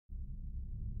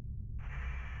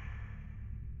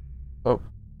Oh.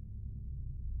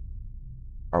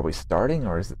 Are we starting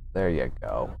or is it? There you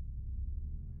go.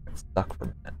 It's stuck for a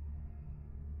minute.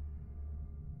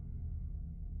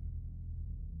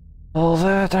 Well,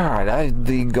 that alright.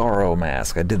 The Garo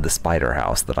mask. I did the spider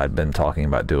house that I'd been talking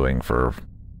about doing for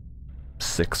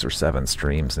 6 or 7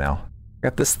 streams now.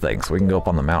 Got this thing, so we can go up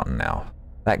on the mountain now.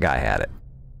 That guy had it.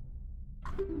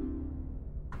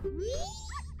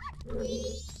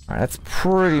 Alright, that's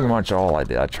pretty much all I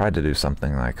did. I tried to do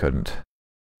something and I couldn't.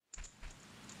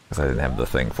 Because I didn't have the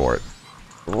thing for it.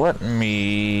 Let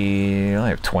me... I only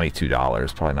have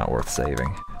 $22. Probably not worth saving.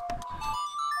 I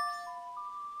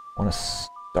want to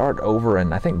start over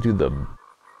and I think do the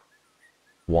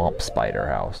Womp Spider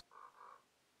house.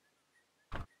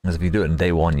 Because if you do it in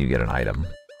day 1, you get an item.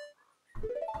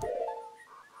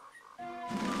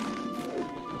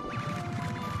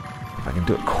 If I can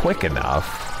do it quick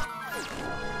enough...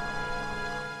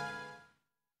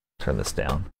 Turn this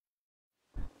down.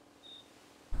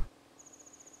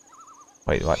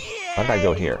 Wait, what? Why did I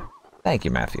go here? Thank you,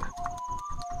 Matthew.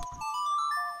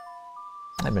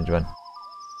 Hi, Benjamin.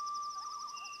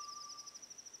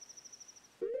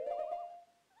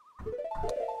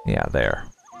 Yeah, there.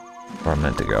 Where I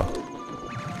meant to go.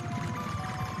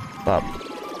 Up.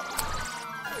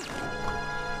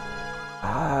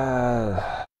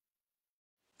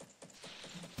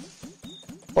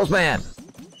 Postman!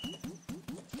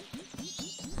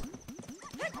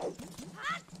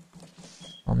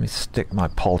 Let me stick my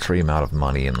paltry amount of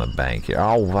money in the bank here.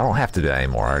 Oh, I don't have to do that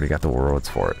anymore. I already got the rewards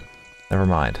for it. Never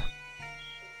mind.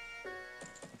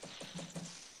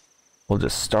 We'll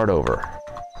just start over.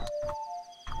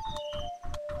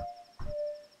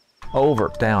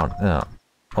 Over, down,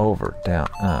 over, down,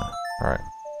 alright.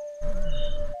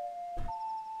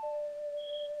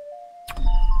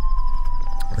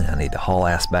 I need to haul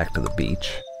ass back to the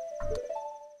beach.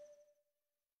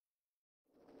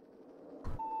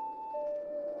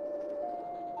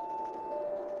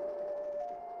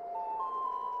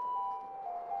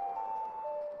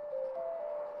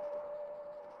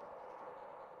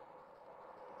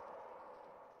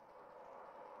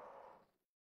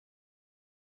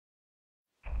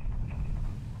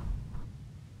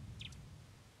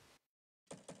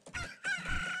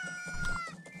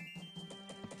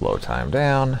 Slow time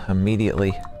down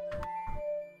immediately.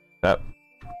 Up.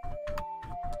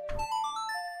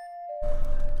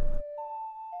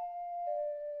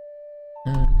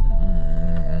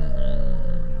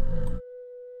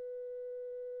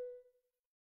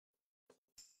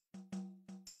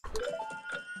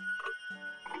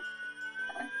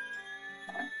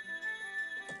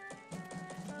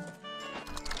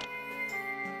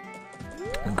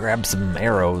 Grab some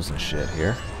arrows and shit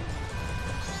here.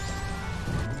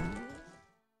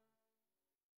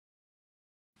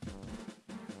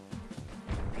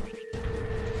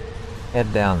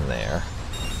 Head down there.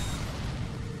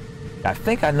 I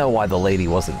think I know why the lady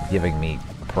wasn't giving me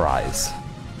a prize.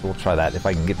 We'll try that if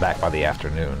I can get back by the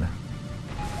afternoon.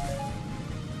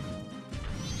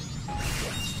 I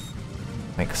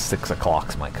think 6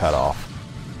 o'clock's my cutoff.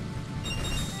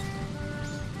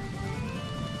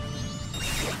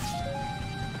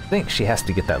 I think she has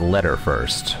to get that letter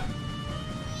first.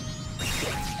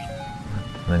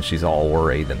 And then she's all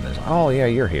worried and then, oh yeah,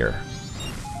 you're here.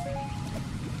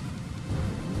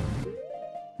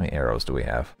 How many arrows do we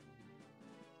have?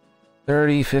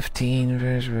 30, 15...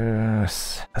 A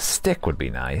stick would be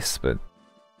nice, but...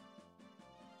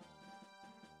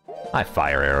 I have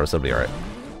fire arrows, that'll be alright.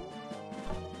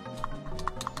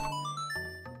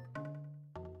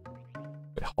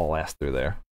 Haul ass through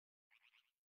there.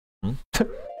 Hmm?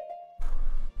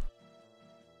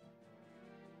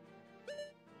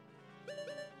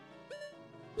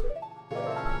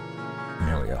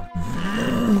 There we go.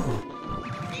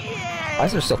 Why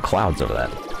is there still clouds over that?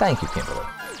 Thank you, Kimberly.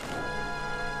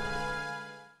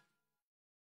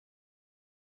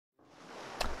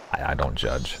 I don't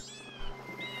judge.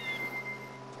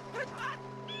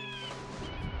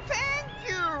 Thank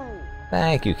you!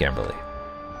 Thank you, Kimberly.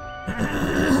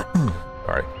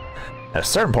 Sorry. At a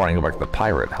certain point, I can go back to the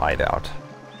pirate hideout.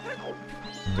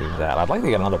 Do that. I'd like to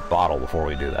get another bottle before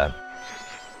we do that.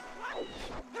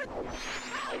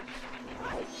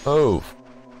 Oh.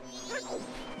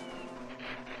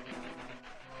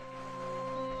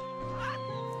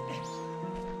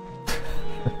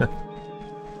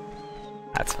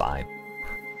 That's fine.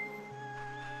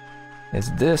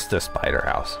 Is this the spider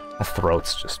house? My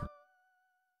throat's just...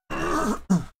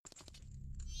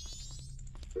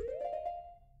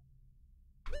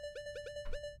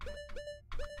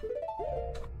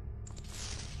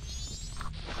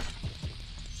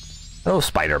 Oh,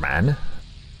 Spider-Man.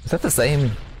 Is that the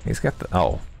same He's got the...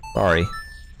 Oh, sorry.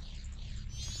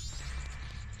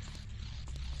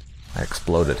 I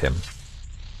exploded him.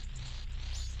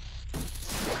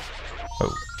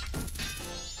 Oh.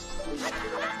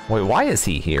 Wait, why is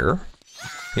he here?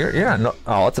 You're not... No,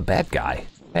 oh, it's a bad guy.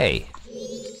 Hey.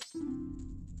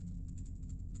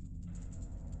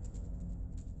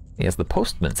 He has the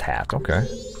postman's hat, okay.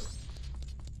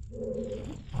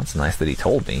 That's nice that he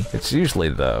told me. It's usually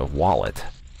the wallet.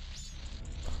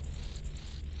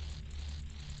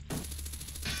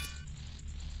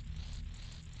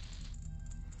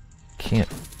 Can't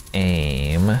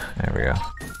aim. There we go.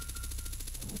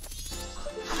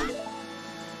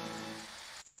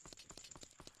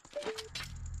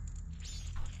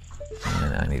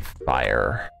 And I need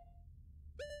fire.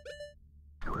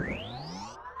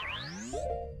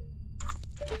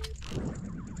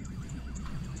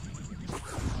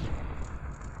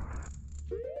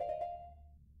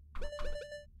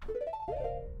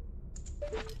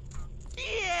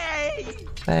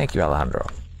 Thank you, Alejandro.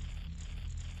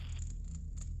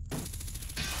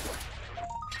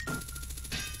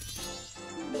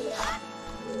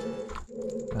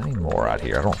 Any more out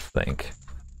here? I don't think.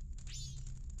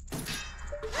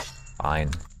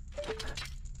 Fine.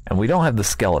 And we don't have the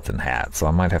skeleton hat, so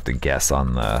I might have to guess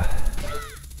on the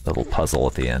little puzzle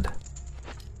at the end.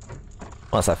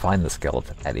 Unless I find the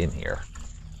skeleton hat in here.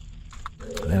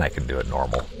 Then I can do it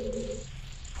normal.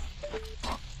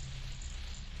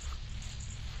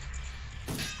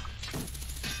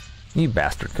 You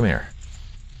bastard, come here.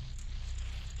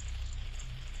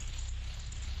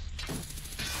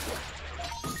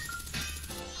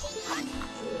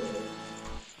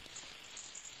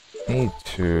 Need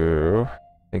to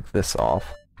take this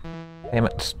off. Damn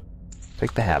it, just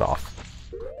take the hat off.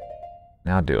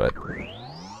 Now do it.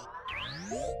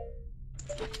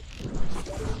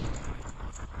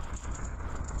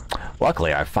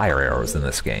 Luckily, I have fire arrows in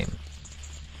this game.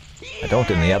 I don't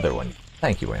in the other one.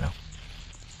 Thank you, Wayno.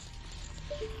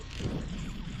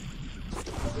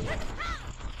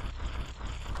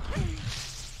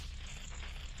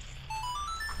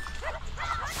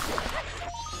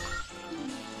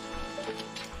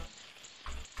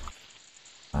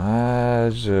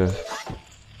 There's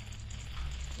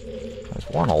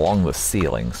one along the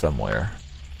ceiling somewhere.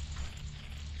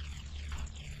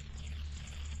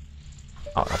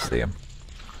 Oh, I see him.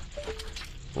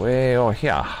 Way over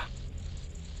here.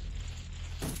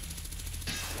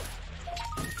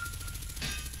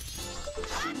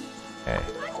 Okay.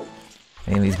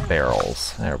 And these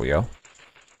barrels. There we go.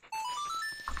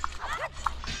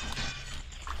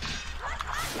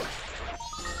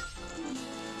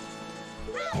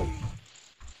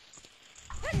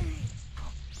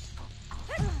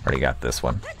 Already got this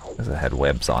one. Because it had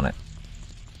webs on it.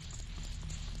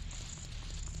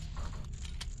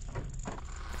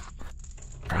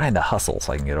 Trying to hustle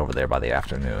so I can get over there by the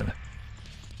afternoon.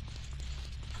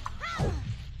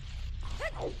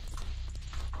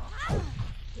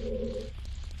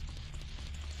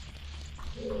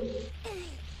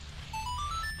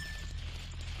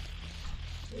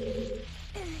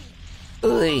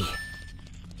 Oy.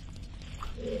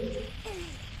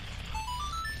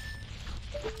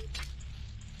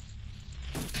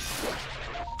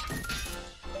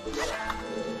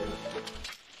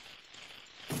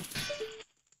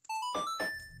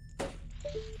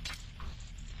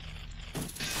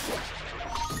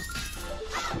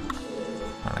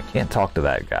 I can't talk to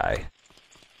that guy.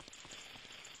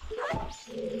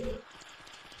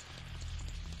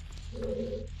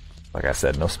 Like I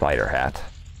said, no spider hat.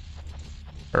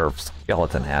 Or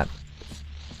skeleton hat.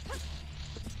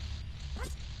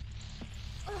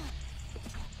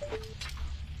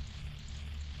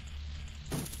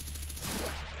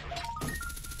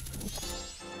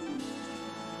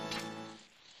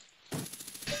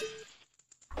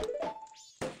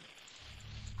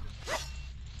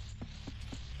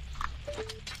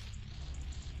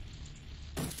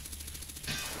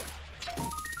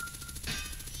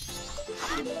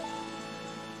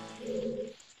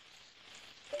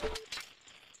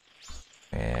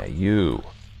 Yeah, you.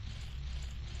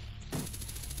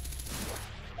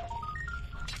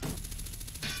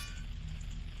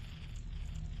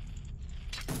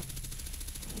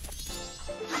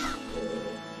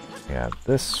 Yeah,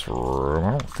 this room,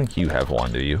 I don't think you have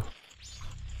one, do you?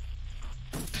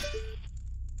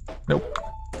 Nope.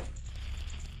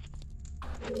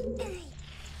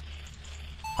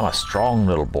 I'm a strong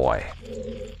little boy.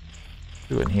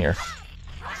 Doing here.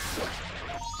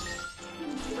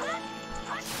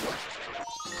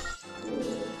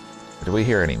 Do we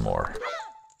hear any more?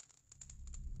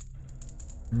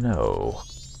 No.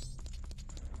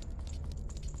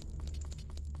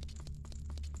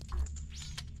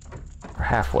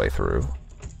 halfway through.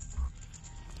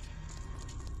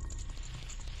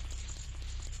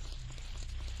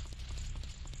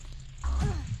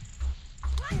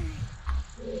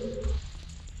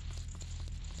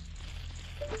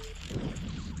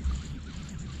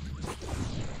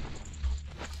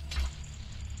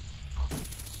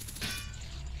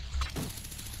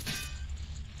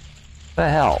 The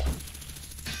hell?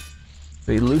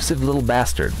 The elusive little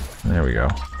bastard. There we go.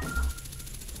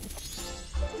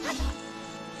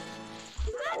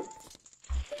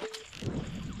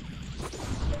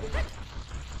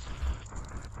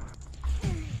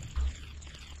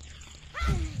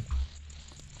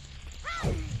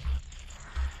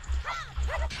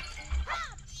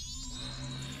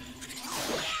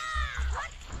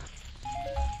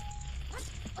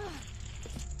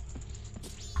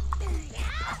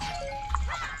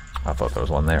 I thought there was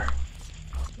one there.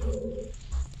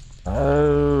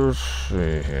 Oh, let's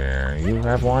see here. You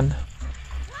have one?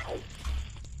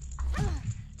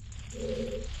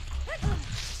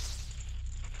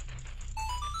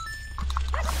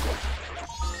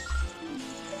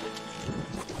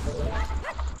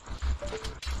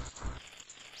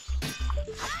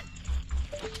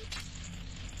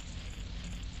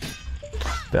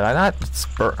 Did I not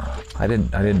burn? I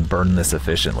didn't burn this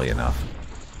efficiently enough.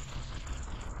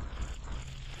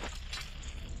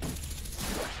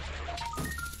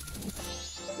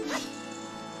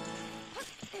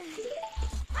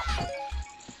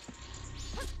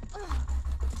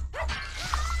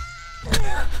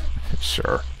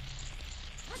 Sure.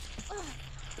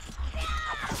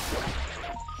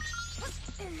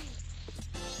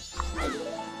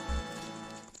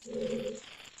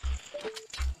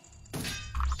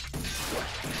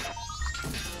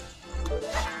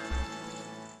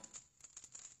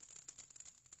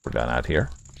 We're done out here.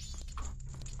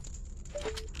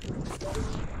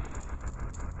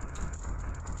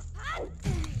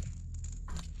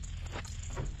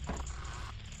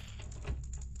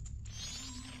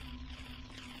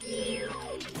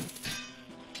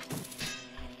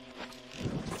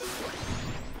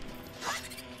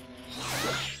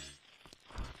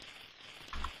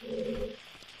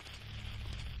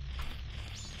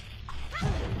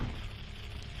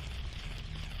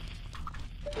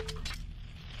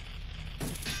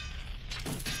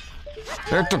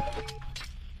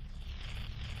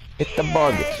 Hit the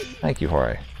bug. Thank you,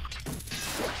 Jorge.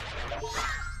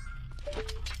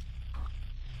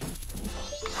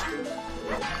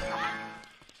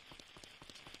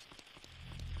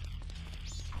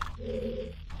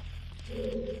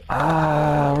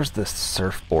 Ah, where's the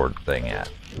surfboard thing at?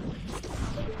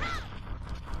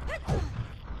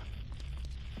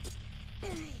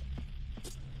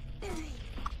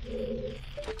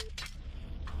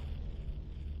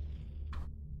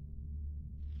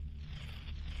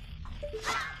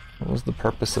 What was the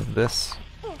purpose of this?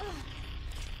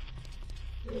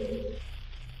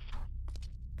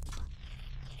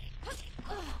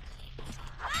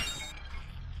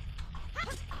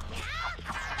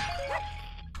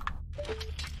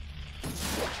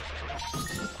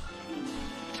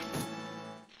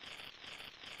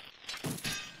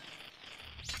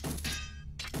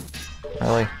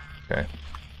 Really? Okay.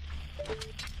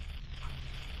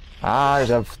 Ah, there's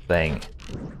a thing.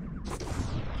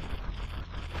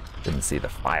 Didn't see the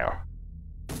fire.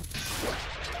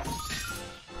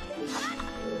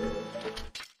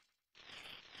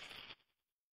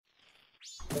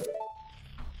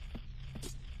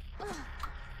 How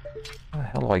the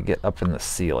hell do I get up in the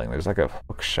ceiling? There's like a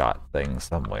hook shot thing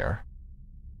somewhere.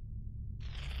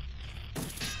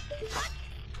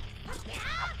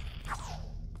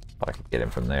 Thought I could get him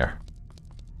from there.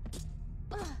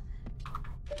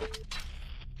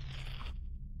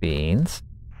 Beans?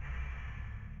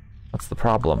 What's the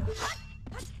problem?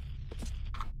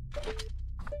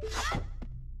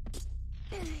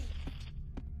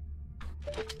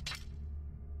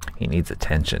 He needs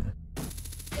attention.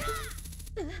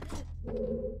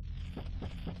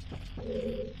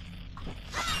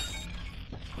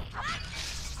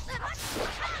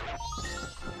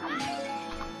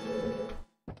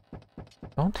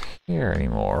 Don't hear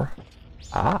anymore.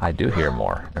 Ah, I do hear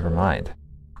more. Never mind.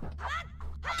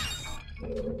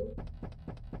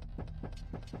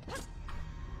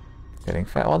 Getting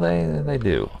fat? Well, they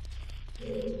do.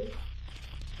 They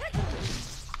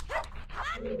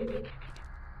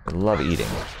love eating.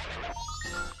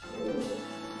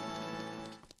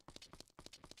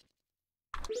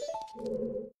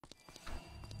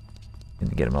 Need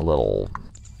to get him a little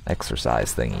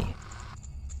exercise thingy.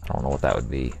 I don't know what that would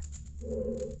be.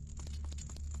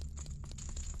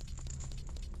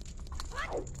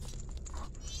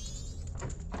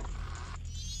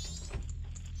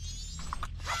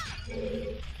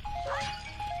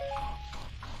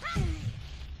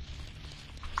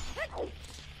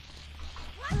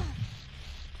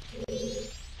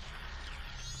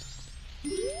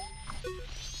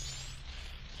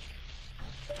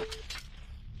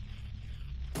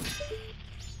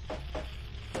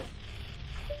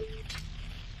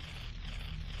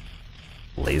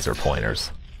 laser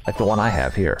pointers, like the one I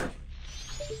have here.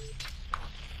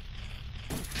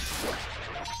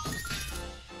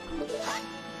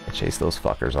 I chase those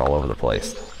fuckers all over the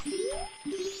place.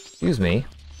 Excuse me.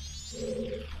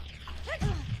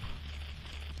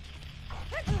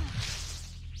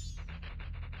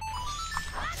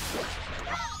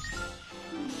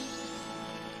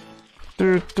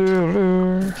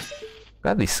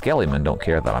 Glad these skellymen don't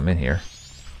care that I'm in here.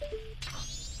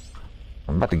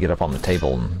 I'm about to get up on the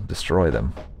table and destroy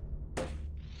them. I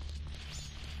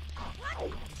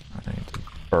need to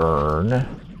burn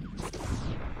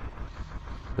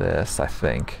this, I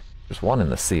think. There's one in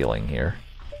the ceiling here.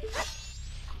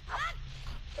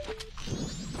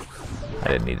 I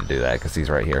didn't need to do that because he's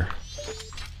right here.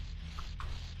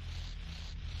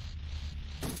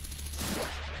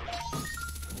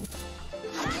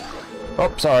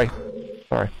 Oh, sorry.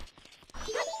 Sorry.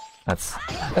 That's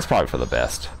probably for the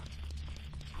best.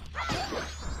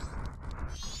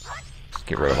 Just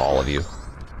get rid of all of you.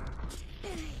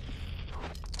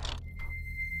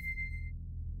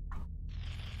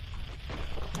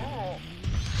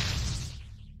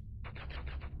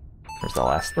 There's the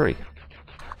last three.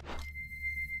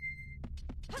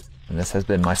 And this has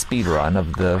been my speed run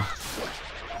of the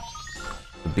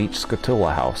Beach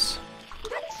Scatula house.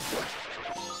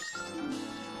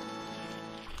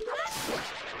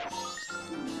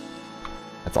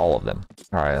 That's all of them.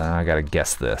 Alright, now I gotta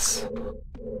guess this.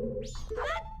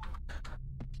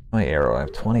 My arrow, I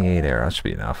have 28 arrows, should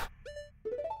be enough.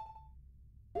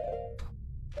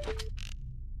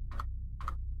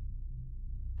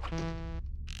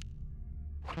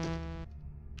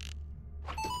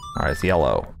 Alright, it's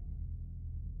yellow.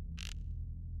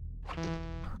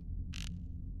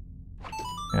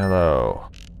 Yellow.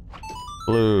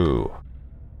 Blue.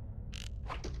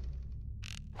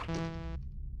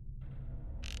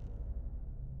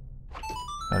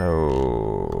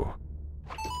 Yellow.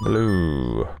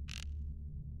 Blue.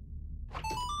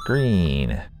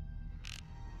 Green.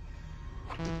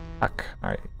 Fuck.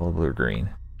 Alright, yellow, blue, green.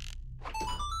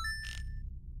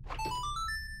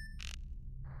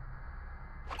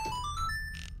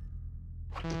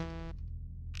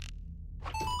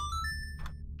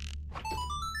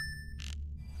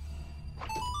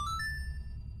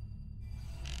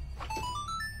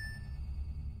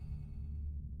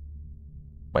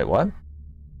 Wait, what?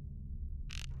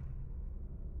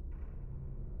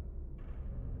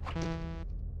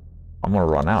 I'm gonna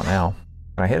run out now.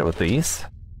 Can I hit it with these?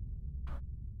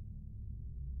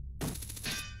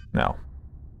 No.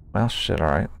 Well, shit,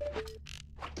 alright.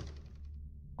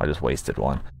 I just wasted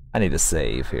one. I need to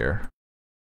save here.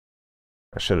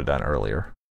 I should have done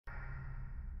earlier.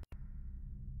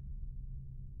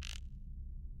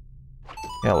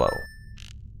 Yellow.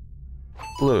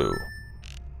 Blue.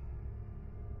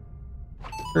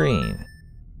 Green.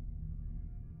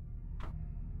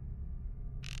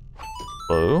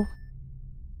 Blue.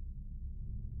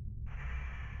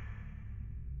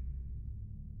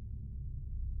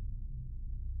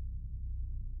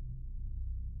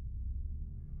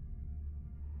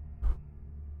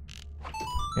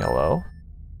 Yellow.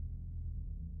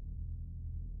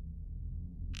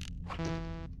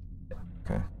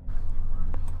 Okay.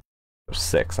 There's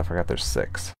 6. I forgot there's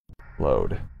 6.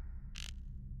 Load.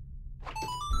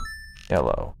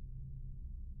 Yellow.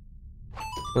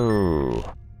 Ooh.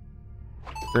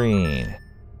 Green.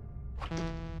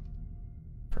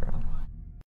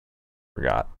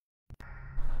 Forgot.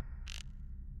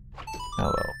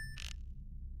 Yellow.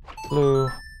 Blue.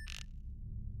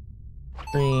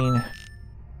 Green.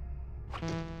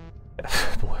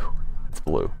 Blue. It's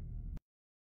blue.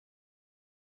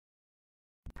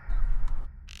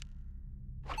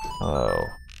 Yellow.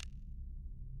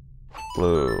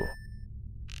 Blue.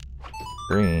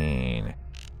 Green.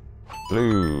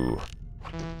 Blue.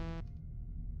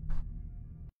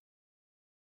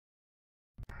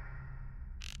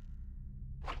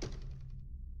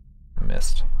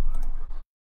 Missed.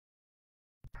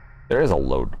 There is a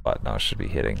load button I should be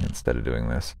hitting instead of doing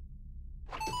this.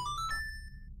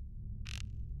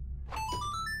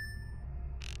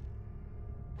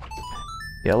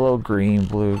 Yellow, green,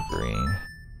 blue, green.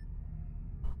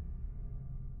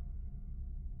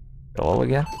 Yellow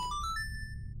again?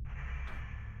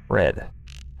 Red.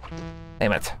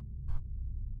 Damn it.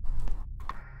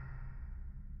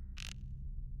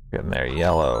 Get in there.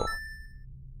 Yellow.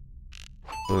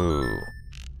 Blue.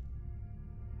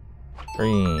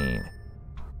 Green.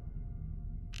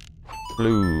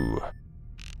 Blue.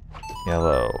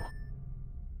 Yellow.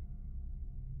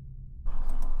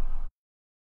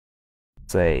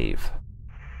 Save.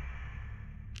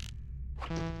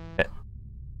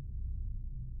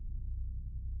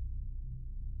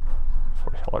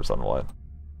 $2 on what?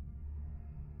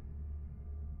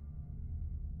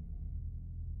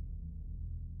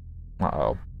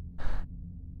 Uh-oh.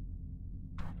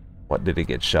 What did it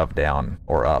get shoved down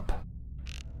or up?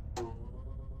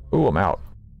 Ooh, I'm out.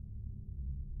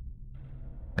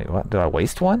 Wait, what? Did I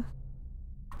waste one?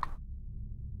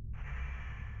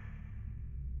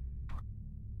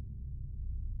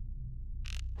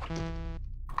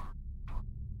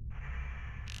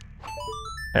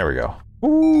 There we go.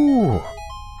 Ooh!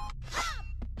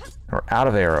 We're out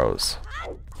of arrows.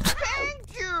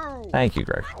 Thank you! Thank you,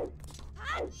 Greg.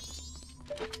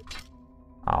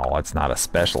 Oh, it's not a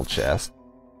special chest.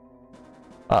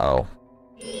 Uh-oh.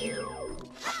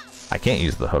 I can't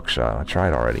use the hook shot. I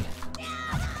tried already.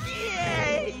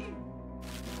 Yay!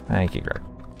 Thank you, Greg.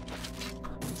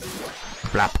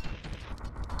 Blap.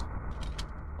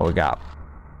 What we got?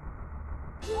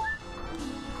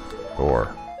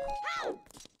 Door.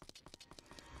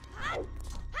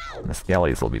 The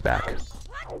skellies will be back.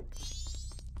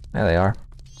 There they are.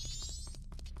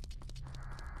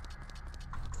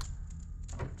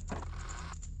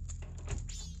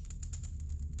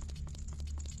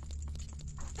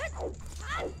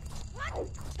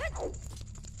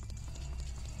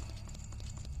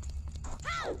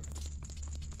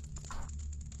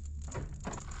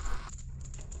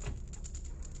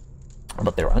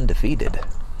 But they're undefeated,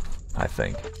 I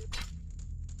think.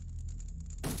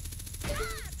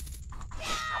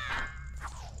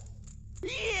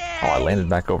 Oh, I landed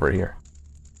back over here.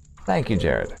 Thank you,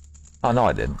 Jared. Oh, no,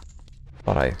 I didn't.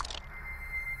 Thought I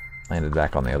landed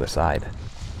back on the other side.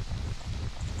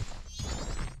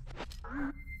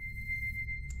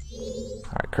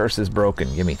 Alright, curse is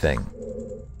broken. Gimme thing.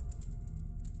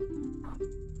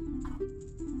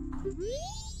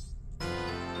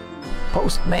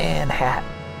 Postman hat.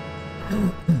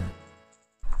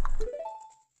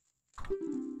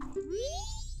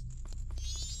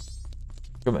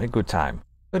 Good time.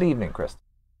 Good evening, Chris.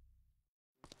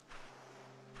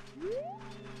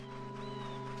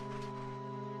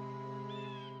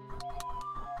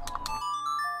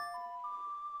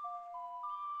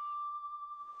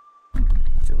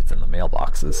 Let's see what's in the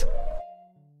mailboxes.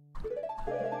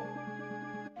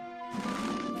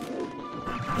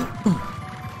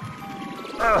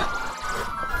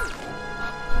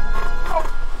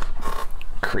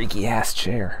 Creaky ass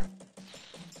chair.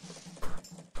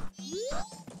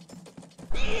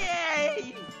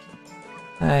 Yay!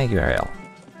 Thank you, Ariel.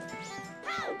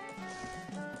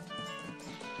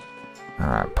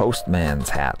 Alright, postman's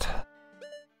hat.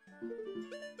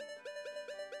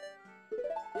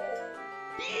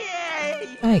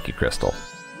 Yay! Thank you, Crystal.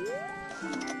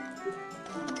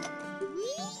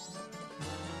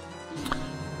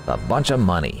 A bunch of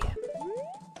money.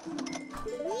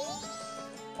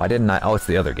 Why didn't I? Oh, it's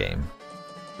the other game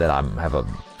that I have a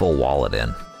full wallet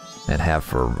in and have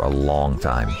for a long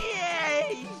time.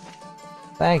 Yay!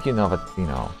 Thank you,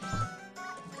 Novatino.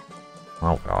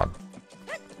 Oh, God.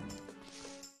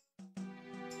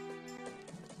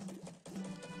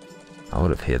 I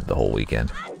would have hid the whole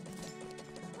weekend.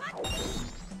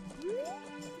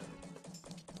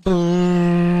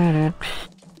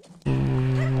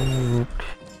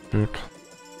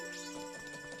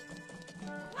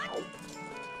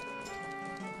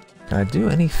 Can I do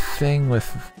anything with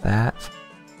that?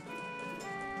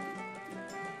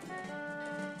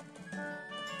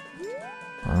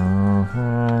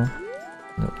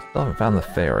 Nope, still haven't found the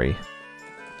ferry.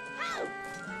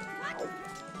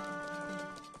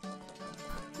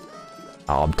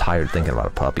 Oh, I'm tired thinking about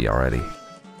a puppy already.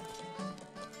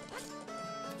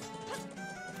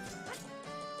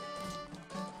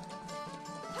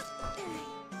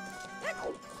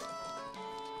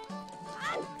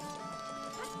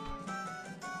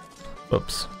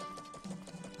 Oops.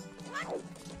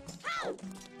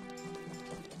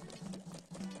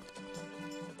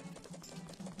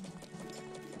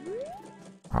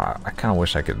 I kind of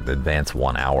wish I could advance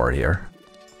 1 hour here.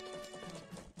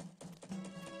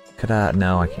 Could I?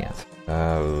 No, I can't.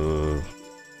 I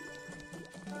don't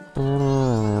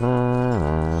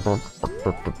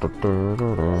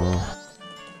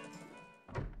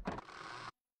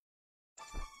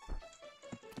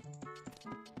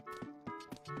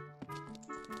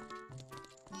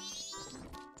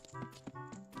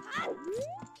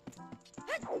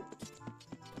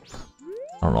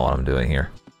know what I'm doing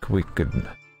here. We could...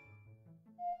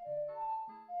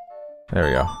 There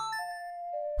we go.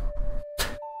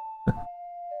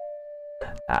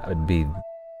 That would be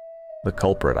the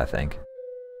culprit, I think.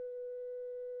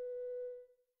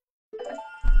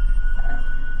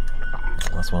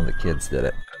 Unless one of the kids did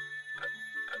it.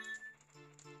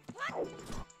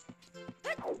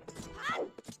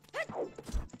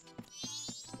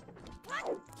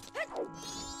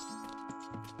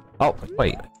 Oh,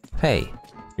 wait. Hey,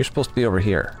 you're supposed to be over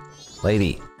here.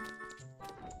 Lady.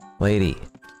 Lady.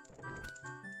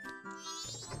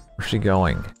 Where's she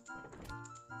going?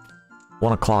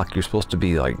 1 o'clock, you're supposed to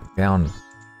be, like, down...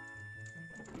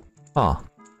 Huh.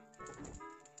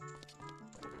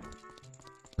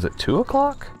 Is it 2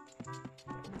 o'clock?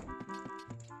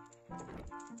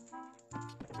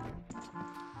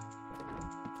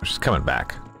 She's coming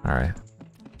back. Alright.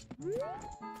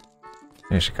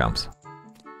 Here she comes.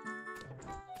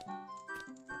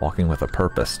 Walking with a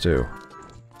purpose, too.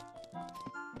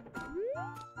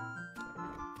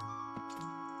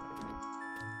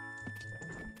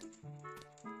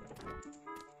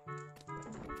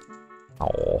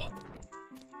 Oh.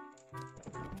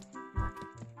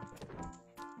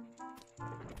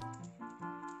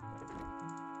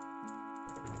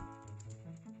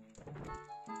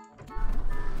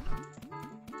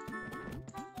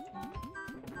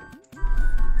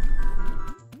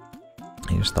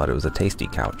 I just thought it was a tasty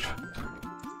couch.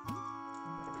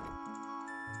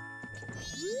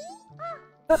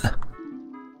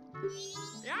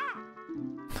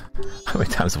 How many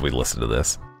times have we listened to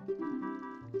this?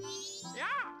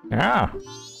 Yeah.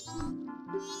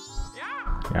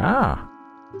 Yeah.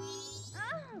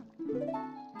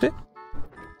 Sit.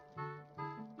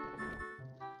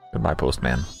 Goodbye,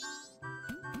 postman.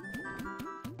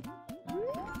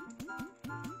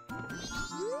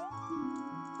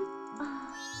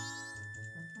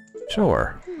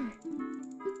 Sure.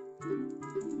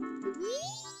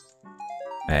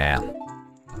 Yeah.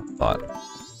 But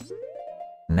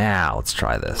now let's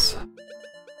try this.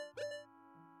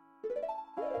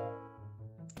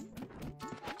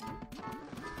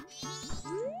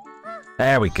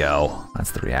 There we go.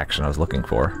 That's the reaction I was looking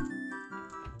for.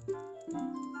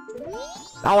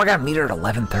 Oh, I got metered at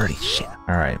 11:30. Shit.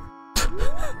 All right.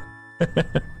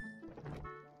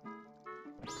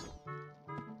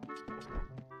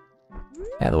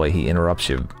 Yeah, the way he interrupts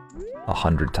you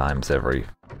 100 times every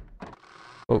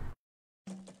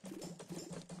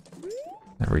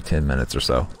 10 minutes or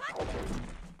so.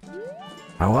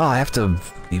 Oh well, I have to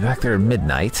be back there at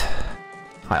midnight.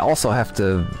 I also have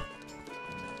to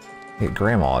get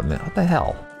Grandma at midnight. What the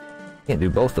hell? Can't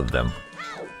do both of them.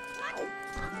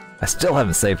 I still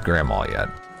haven't saved Grandma yet.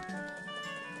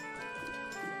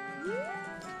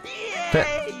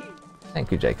 Yay!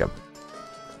 Thank you, Jacob.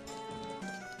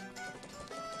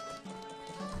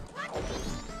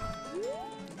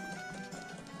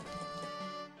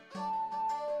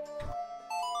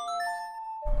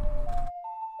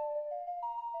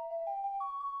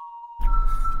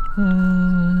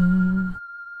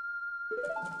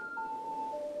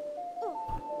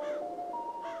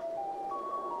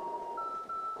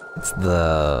 It's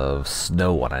the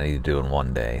snow one I need to do in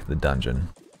one day, the dungeon.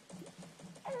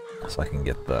 So I can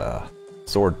get the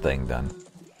sword thing done.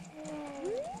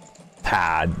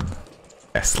 Pad.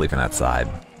 I'm sleeping outside.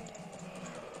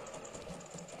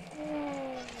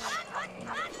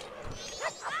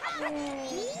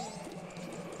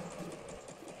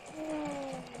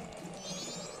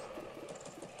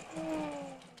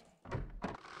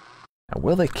 Now,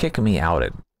 will they kick me out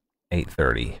at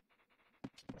 8:30?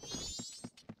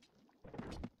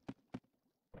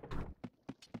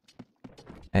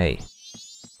 Hey,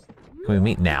 can we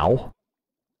meet now?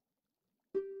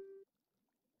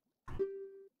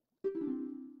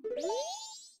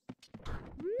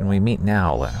 Can we meet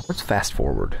now? Where's fast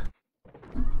forward?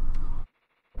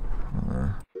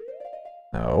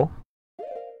 No.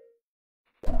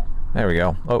 There we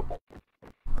go. Oh.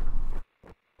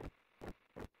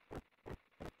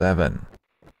 7.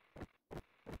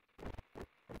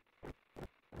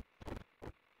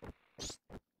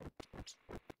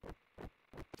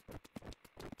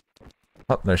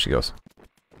 Oh, there she goes.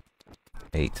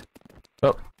 8.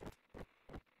 Oh.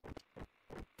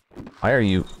 Why are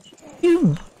you...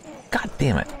 You... God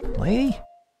damn it, lady.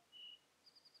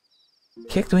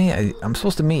 Kicked me? I'm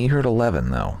supposed to meet you here at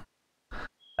 11, though.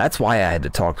 That's why I had to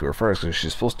talk to her first, because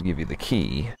she's supposed to give you the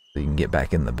key so you can get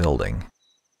back in the building.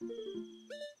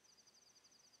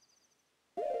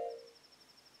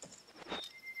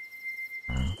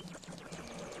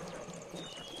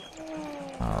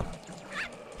 I'll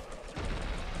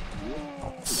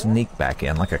sneak back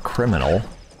in like a criminal.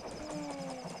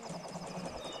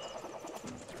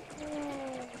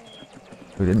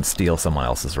 Who didn't steal someone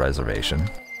else's reservation.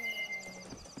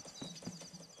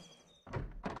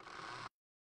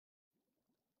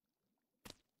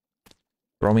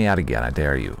 Throw me out again, I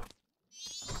dare you.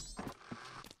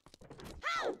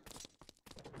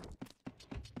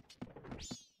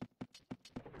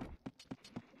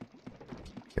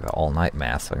 Get an all-night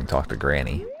mass so I can talk to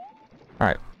Granny.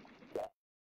 Alright.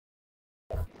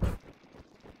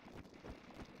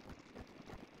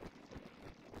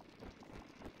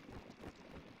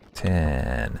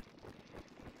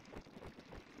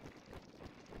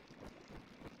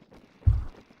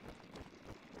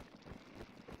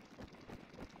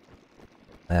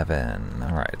 11.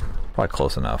 Alright. Probably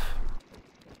close enough.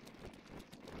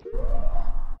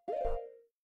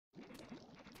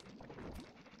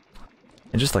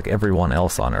 And just like everyone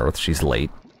else on Earth, she's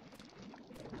late.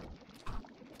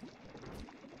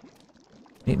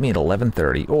 Meet me at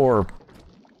 11:30 or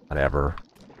whatever.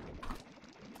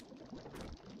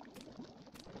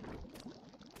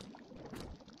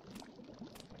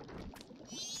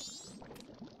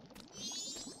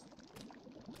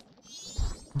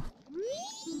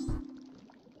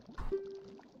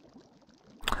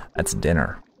 That's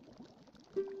dinner.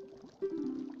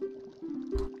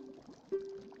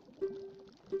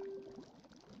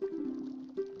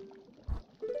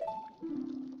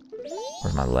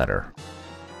 Where's my letter?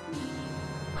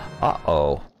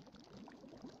 Uh-oh.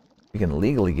 We can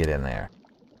legally get in there.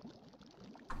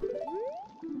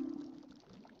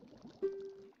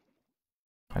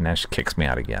 And now she kicks me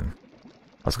out again.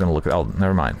 I was gonna look at... Oh,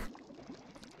 never mind.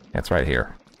 Yeah, it's right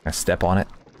here. Can I step on it?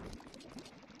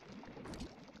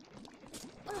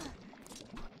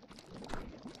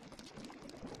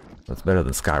 That's better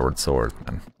than Skyward Sword,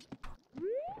 then.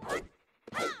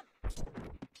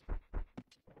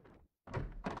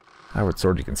 Skyward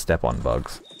Sword, you can step on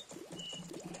bugs.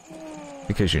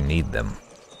 Because you need them.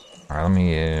 Alright, let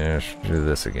me do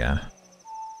this again.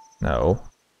 No.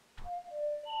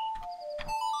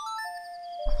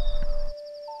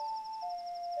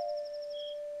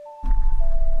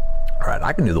 Alright,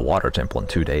 I can do the water temple in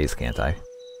 2 days, can't I?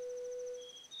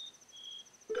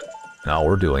 No,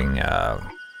 we're doing,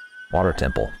 water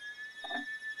temple.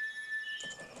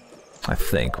 I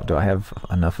think. Do I have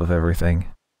enough of everything?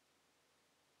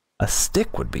 A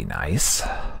stick would be nice.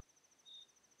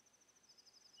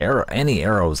 Any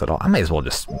arrows at all. I may as well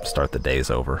just start the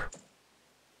days over.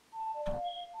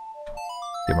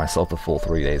 Give myself the full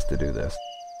 3 days to do this.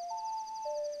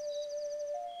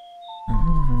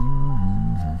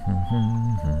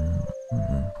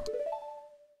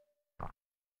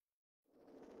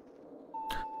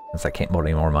 Since I can't put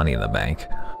any more money in the bank.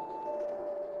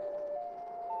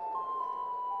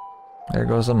 There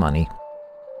goes the money.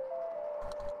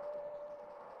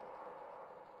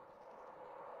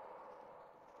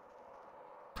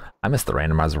 I missed the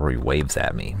randomizer where he waves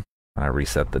at me when I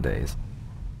reset the days.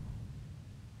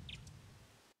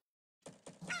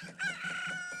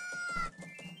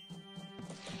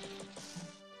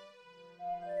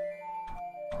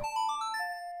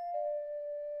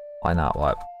 Why not?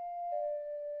 What?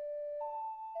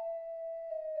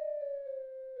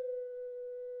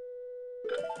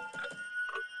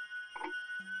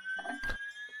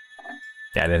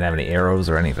 Yeah, I didn't have any arrows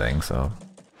or anything, so...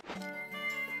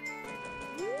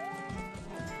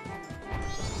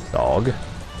 Dog.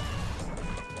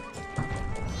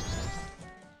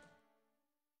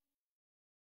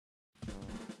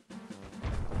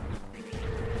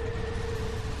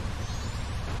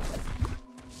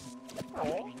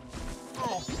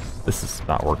 This has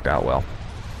not worked out well.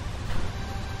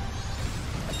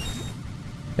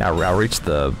 Yeah, I reached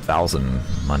the 1,000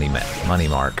 money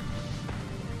mark.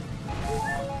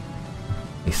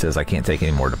 He says I can't take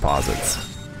any more deposits.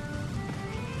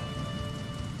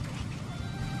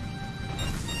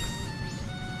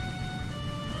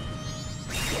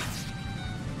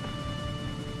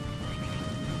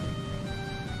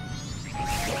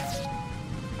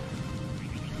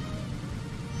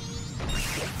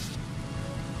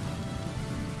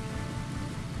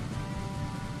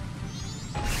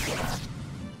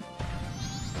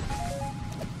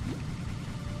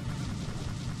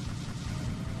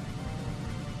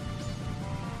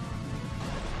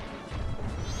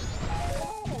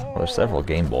 There's several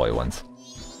Game Boy ones.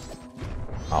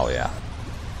 Oh yeah.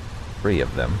 3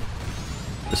 of them.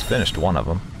 Just finished one of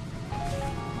them.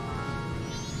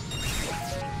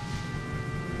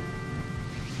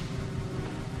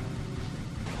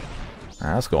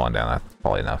 Alright, let's go on down. That's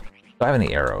probably enough. Do I have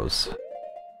any arrows?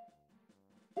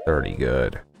 30,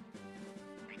 good.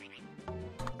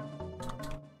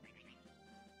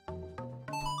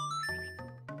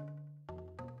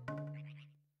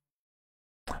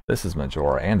 This is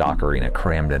Majora and Ocarina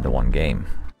crammed into one game.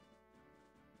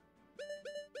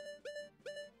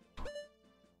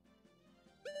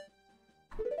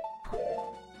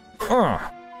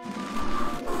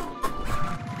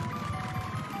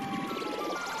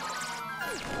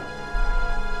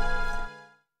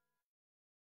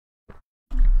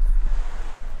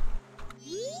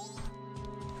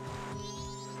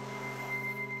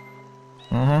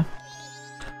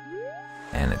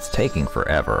 And it's taking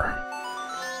forever.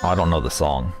 Oh, I don't know the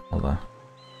song. Hold on.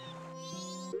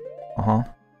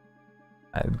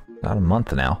 About a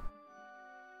month now.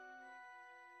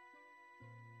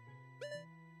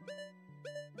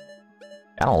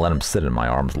 I don't let him sit in my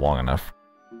arms long enough.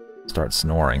 Start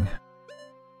snoring.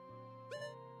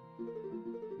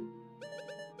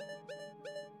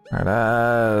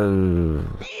 Alright,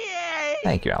 Yay!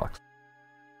 thank you, Alex.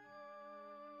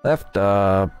 Left,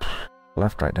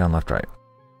 left, right, down, left, right.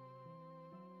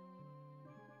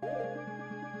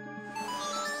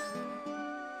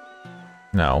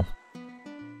 No.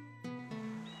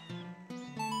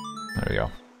 There we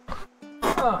go.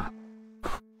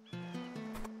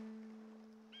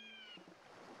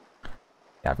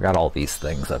 Yeah, I've got all these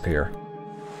things up here.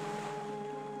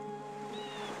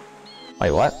 Wait,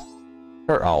 what?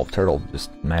 Oh, turtle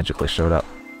just magically showed up.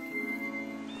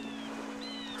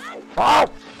 Oh!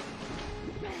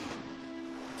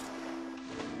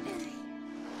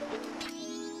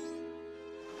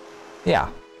 Yeah.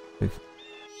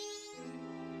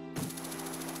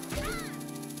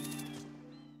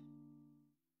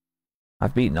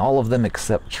 I've beaten all of them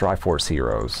except Triforce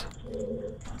Heroes.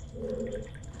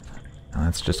 And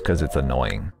that's just because it's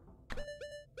annoying.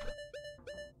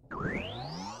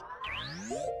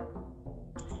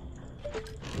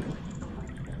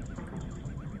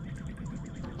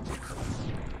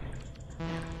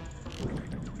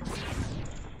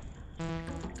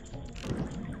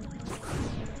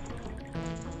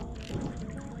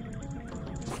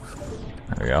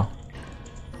 There we go.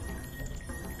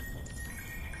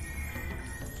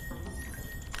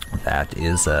 That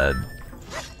is a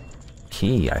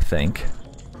key, I think.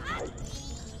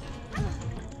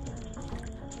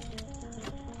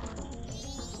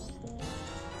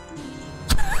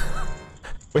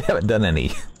 We haven't done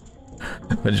any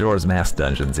Majora's Mask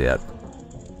dungeons yet.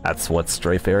 That's what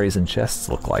stray fairies and chests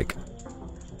look like.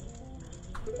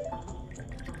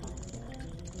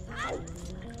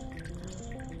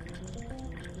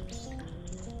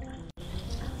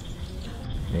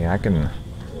 Yeah, I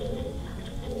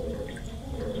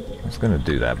was gonna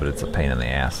do that, but it's a pain in the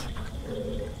ass.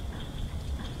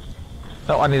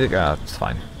 Oh, I need to go. It's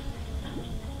fine.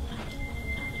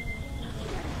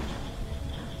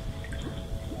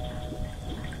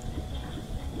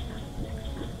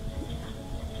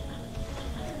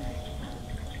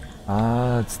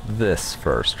 It's this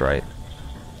first, right?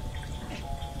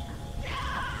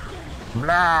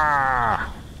 Blah!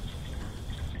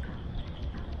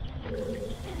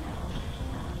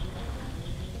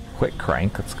 Quick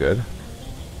crank, that's good.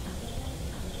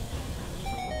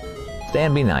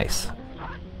 Stand be nice.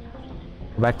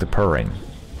 Go back to purring.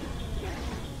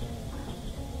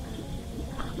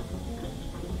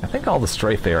 I think all the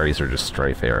stray fairies are just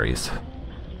stray fairies.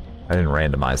 I didn't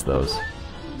randomize those.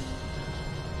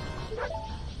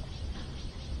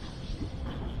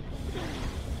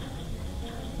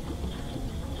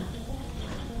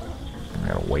 I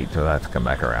gotta wait till that to come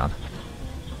back around.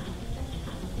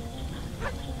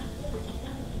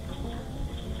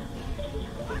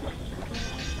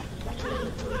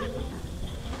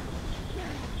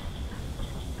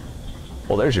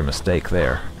 Well, there's your mistake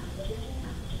there.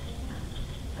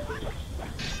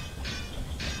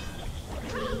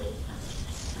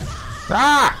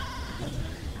 Ah!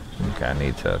 Okay, I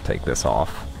need to take this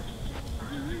off.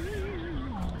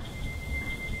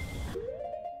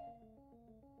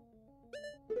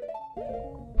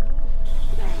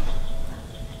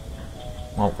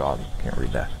 Oh god, can't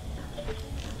read that.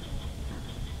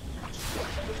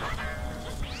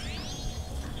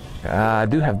 I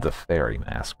do have the fairy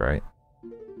mask, right?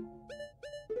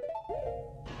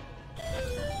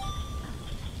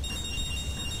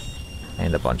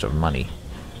 And a bunch of money.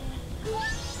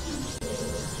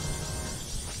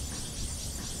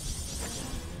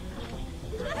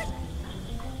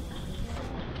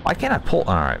 Why can't I pull?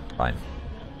 Alright, fine.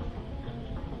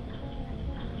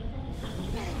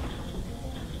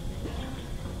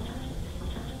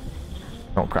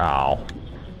 Don't cry. Ow.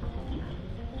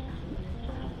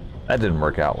 That didn't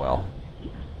work out well.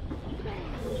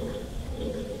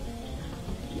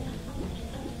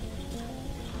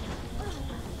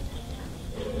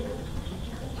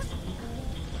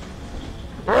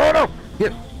 Oh no!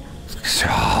 Get.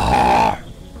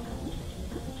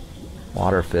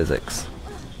 Water physics.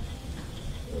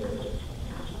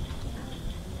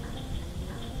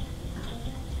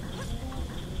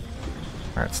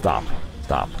 Alright, stop.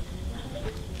 Stop.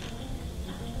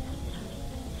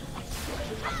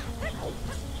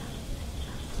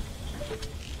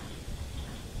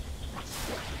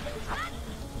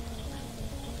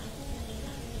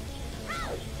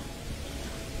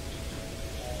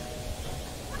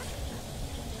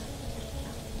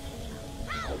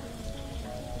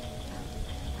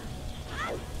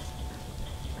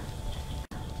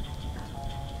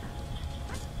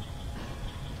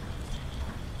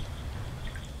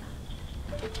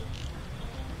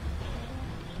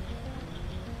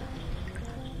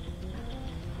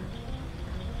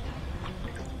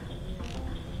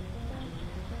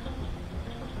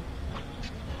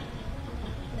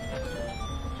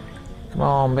 Come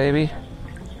on, baby.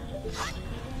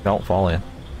 Don't fall in.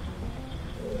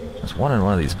 There's one in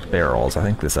one of these barrels. I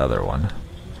think this other one.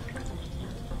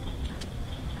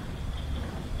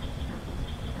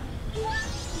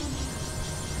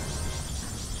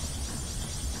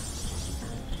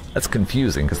 That's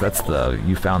confusing, because that's the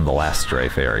 "you found the last stray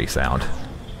fairy" sound.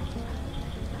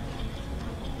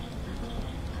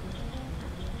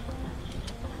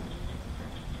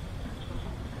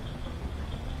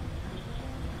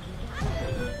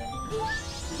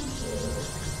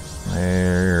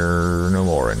 There are no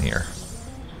more in here.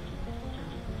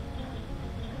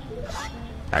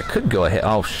 I could go ahead.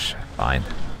 Oh, fine.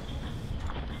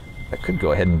 I could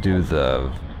go ahead and do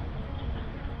the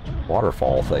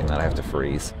waterfall thing that I have to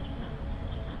freeze.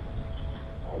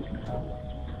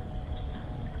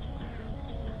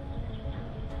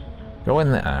 Go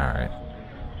in there. Alright.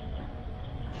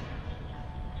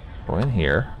 Go in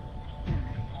here.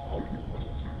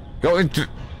 Go into...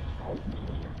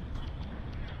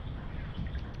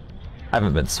 I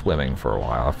haven't been swimming for a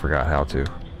while. I forgot how to.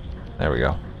 There we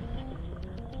go.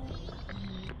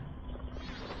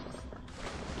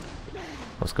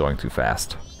 I was going too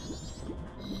fast.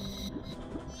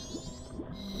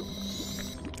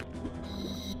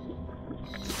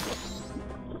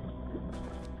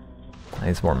 I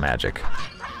need some more magic.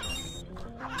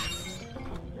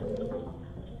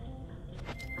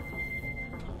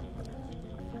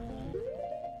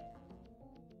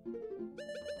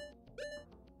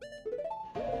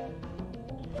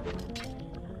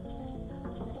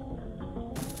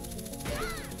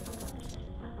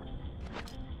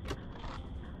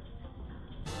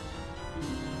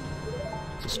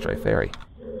 It's a stray fairy.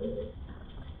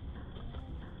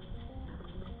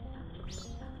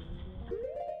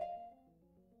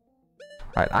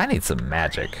 Alright, I need some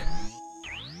magic.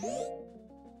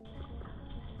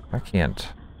 I can't.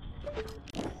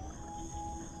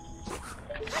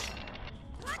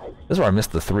 This is where I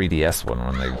missed the 3DS one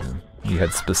when you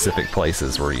had specific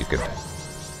places where you could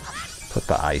put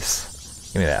the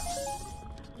ice. Give me that.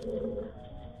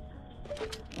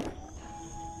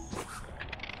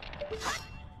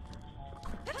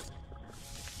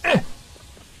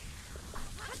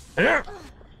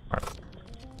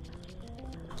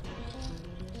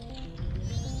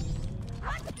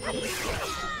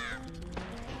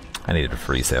 I needed to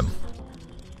freeze him.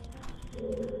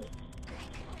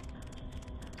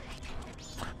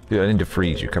 Dude, I need to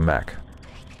freeze you. Come back.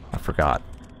 I forgot.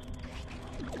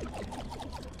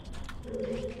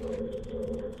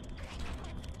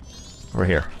 Over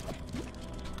here.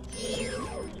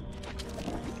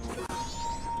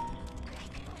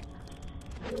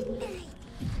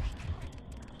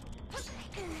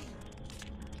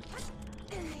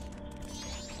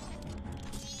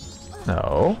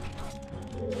 No.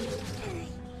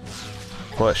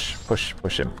 Push, push,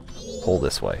 push him. Pull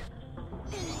this way.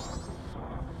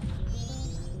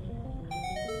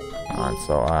 Alright,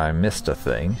 so I missed a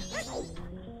thing.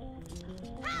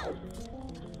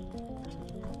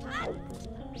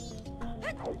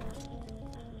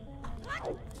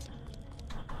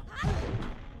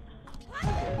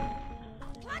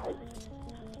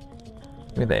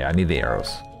 Give me that. I need the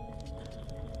arrows.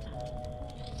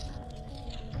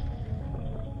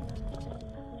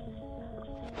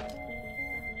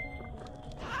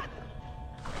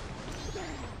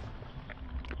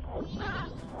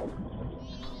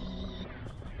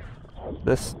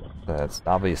 That's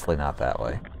obviously not that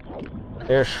way.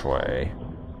 This way.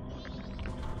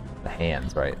 The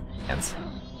hands, right? Hands.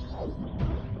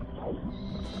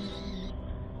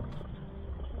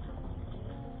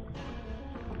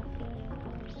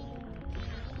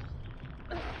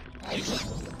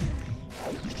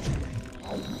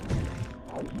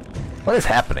 What is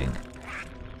happening?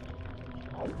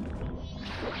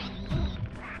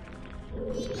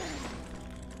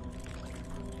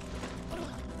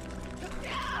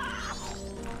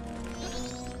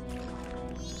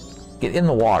 Get in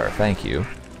the water, thank you.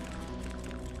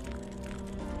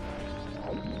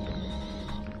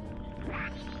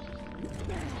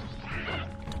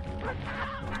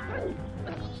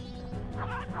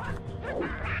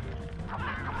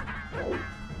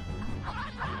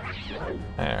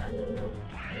 There.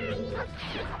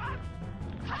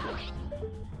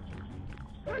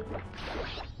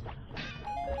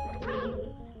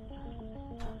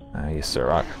 You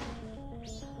Sirach.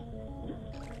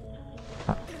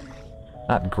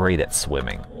 Not great at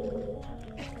swimming.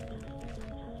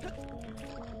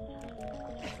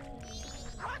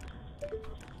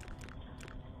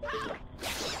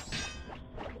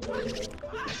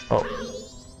 Oh.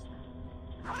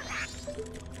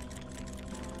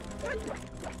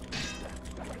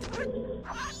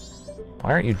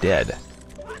 Why aren't you dead?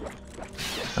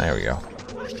 There we go.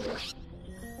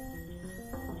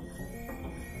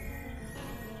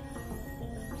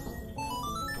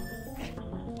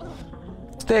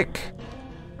 Stick!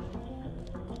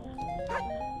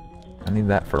 I need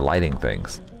that for lighting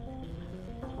things.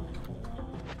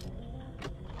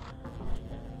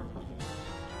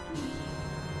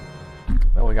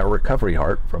 Well, we got a recovery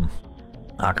heart from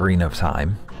Ocarina of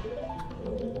Time.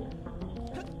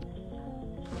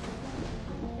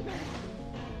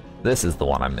 This is the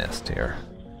one I missed here.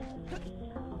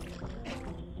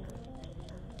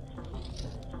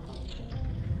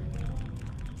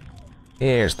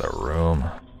 Here's the room.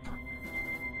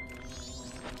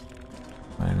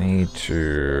 I need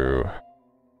to...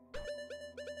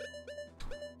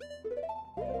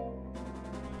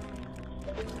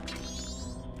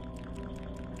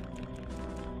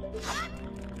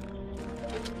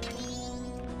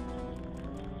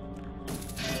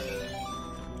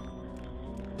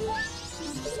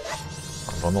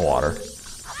 on the water.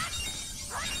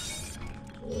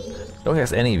 Don't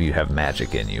guess any of you have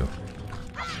magic in you.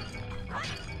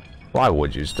 Why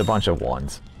would you? Just a bunch of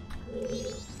ones.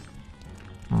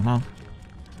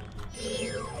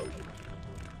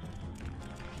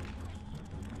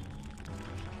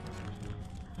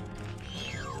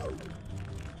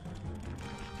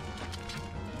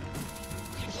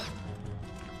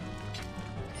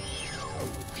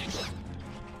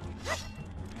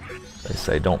 They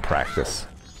say don't practice.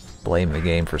 Blame the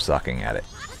game for sucking at it.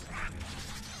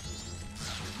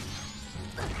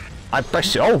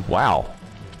 Oh, wow.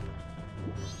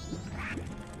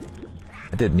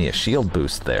 It did me a shield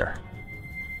boost there.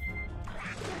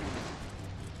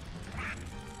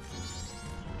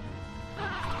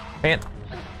 Man.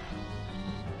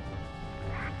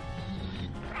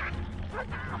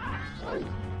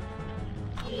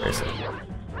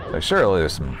 Surely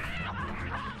there's some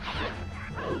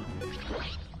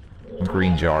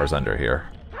green jars under here.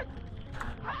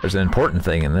 There's an important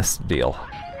thing in this deal.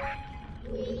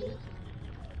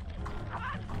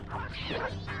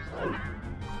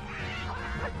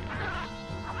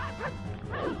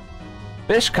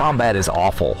 Fish combat is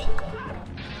awful.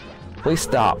 Please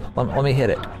stop. Let me hit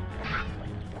it.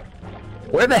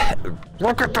 Where the heck?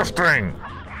 Look at this thing!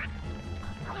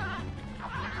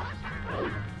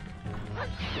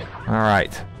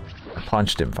 Alright. I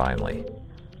punched him finally.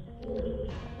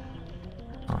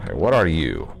 Okay, what are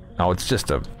you? Oh, it's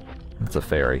just a... it's a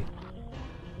fairy.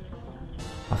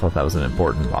 I thought that was an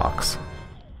important box.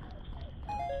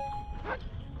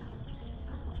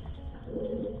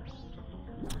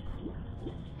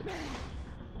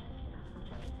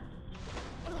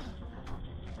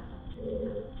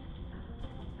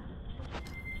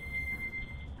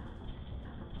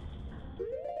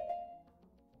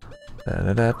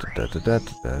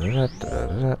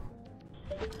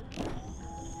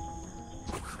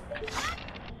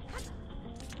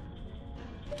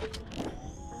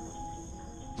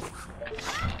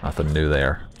 Nothing new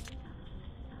there.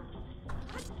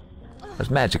 There's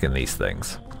magic in these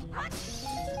things.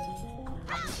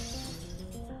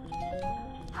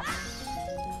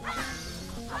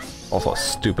 Also a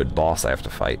stupid boss I have to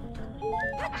fight.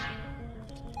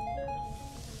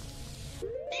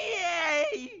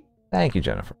 Yay! Thank you,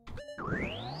 Jennifer.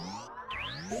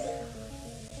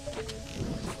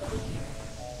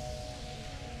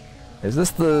 Is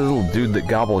this the little dude that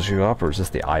gobbles you up, or is this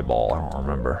the eyeball? I don't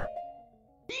remember.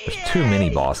 There's too many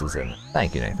bosses in it.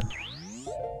 Thank you, Nathan.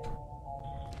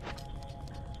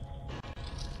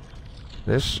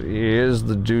 This is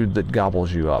the dude that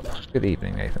gobbles you up. Good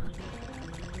evening, Nathan.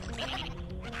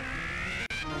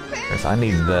 Yes, I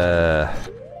need the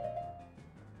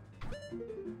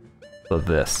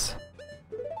this.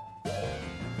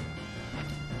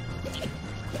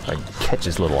 I can catch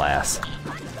his little ass.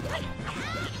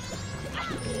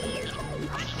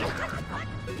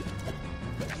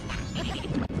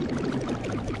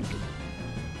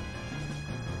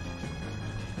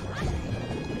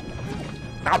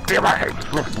 God damn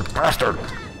it, you bastard!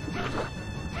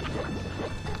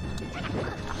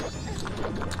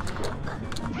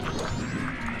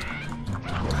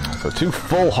 So 2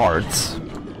 full hearts.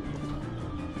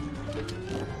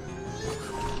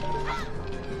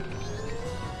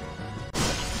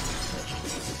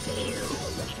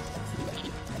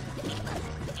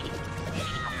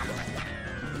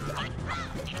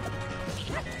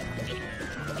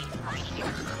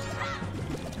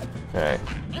 Okay.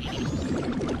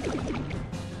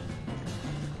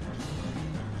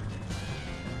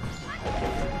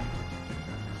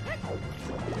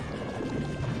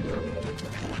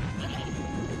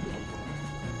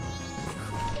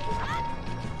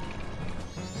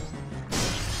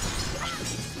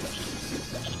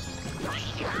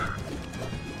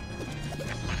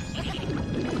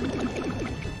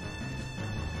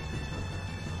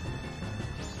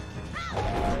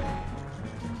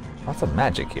 Lots of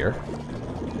magic here.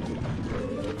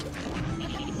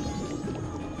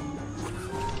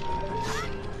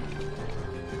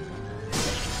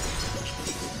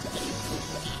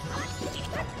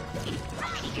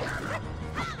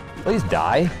 Please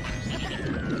die.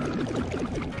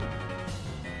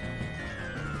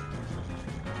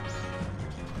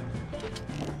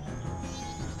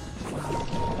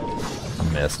 I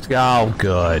missed. Oh,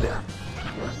 good.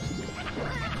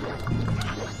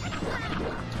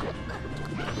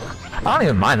 I don't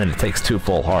even mind that it takes 2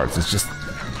 full hearts. It's just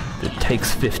it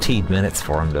takes 15 minutes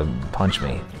for him to punch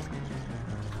me.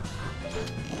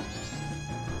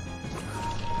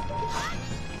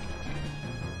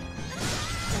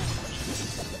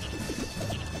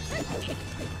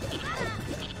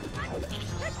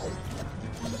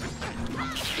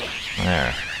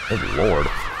 There. Good lord.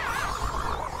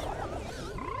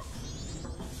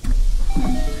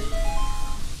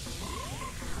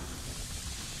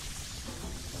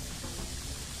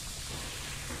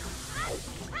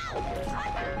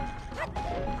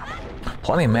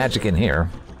 Plenty of magic in here.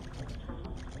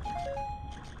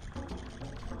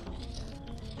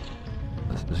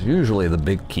 This is usually the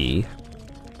big key,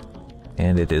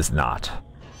 and it is not.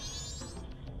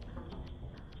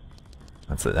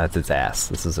 That's it. That's its ass.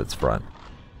 This is its front.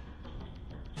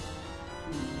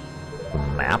 The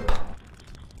map.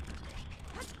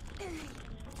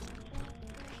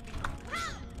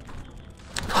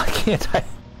 Why can't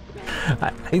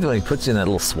I hate when he puts you in that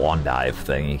little swan dive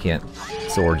thing. You can't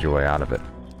sword your way out of it.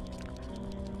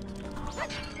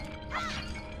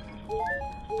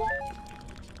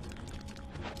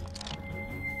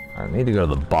 I need to go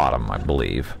to the bottom, I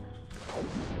believe.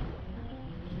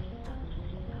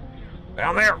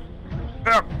 Down there!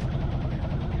 Up.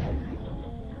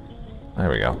 There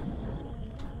we go.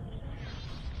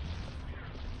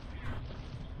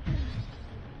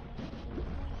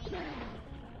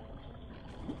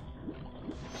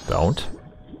 Don't.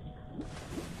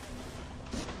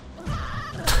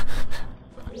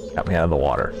 Got me out of the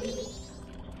water.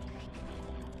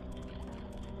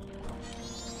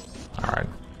 Alright.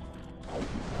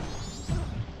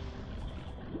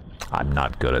 I'm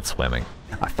not good at swimming.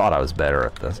 I thought I was better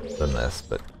at this than this,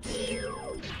 but...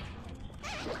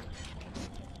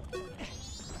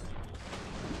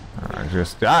 Alright,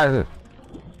 just... God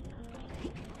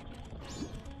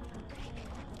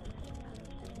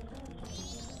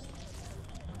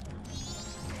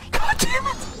damn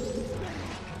it!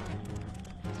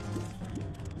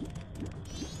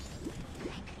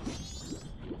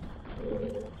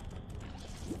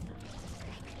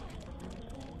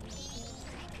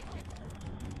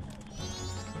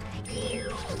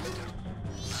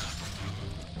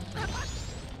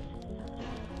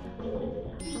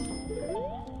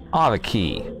 Oh, the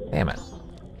key. Damn it.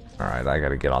 Alright, I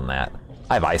gotta get on that.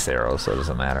 I have ice arrows, so it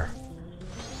doesn't matter.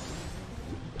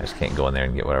 I just can't go in there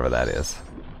and get whatever that is.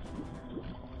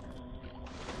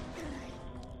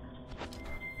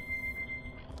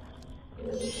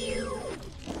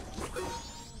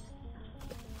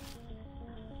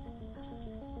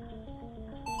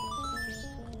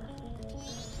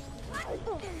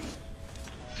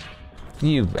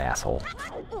 You asshole.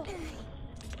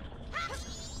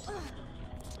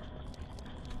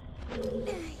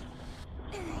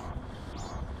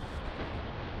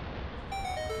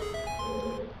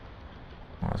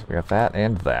 So we got that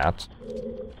and that.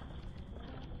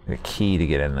 The key to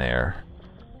get in there.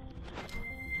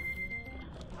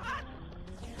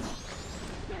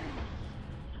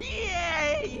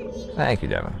 Yay! Thank you,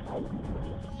 Devin.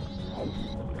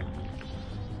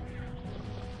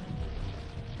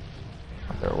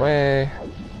 Their way.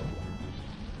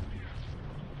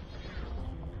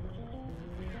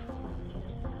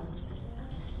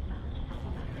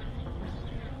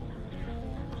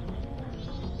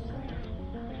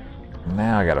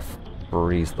 Now I gotta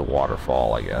freeze the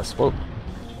waterfall, I guess. Whoa.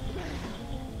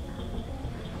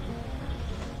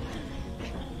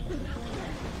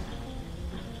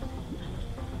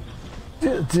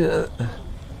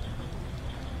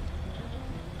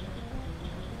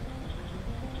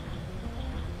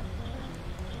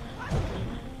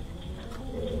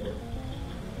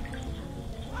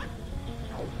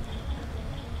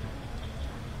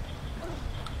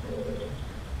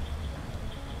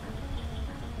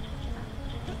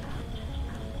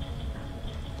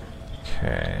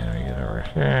 Okay, let me get over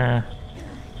here.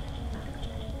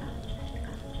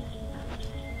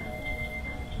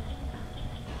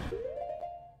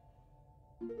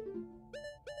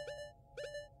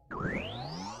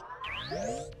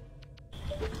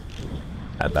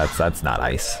 That's not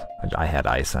ice. I had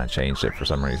ice and I changed it for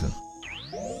some reason.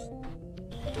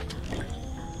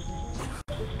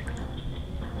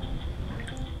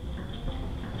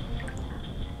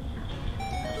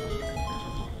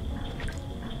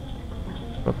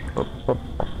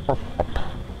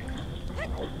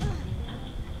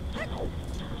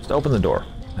 Just open the door.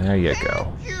 There you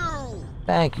go. You.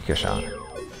 Thank you, Kashan.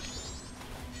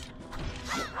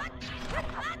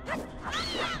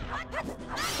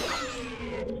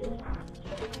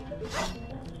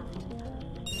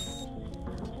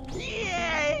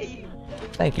 Yay.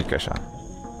 Thank you, Kashan.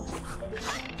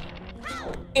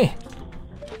 Eh.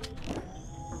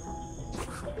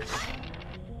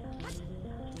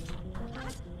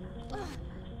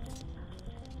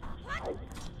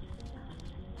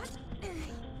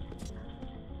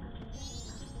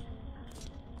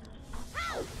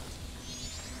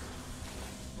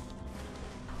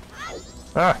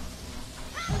 Ah.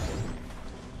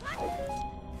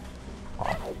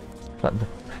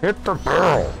 Hit the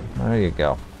barrel. There you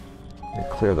go. You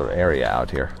clear the area out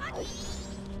here.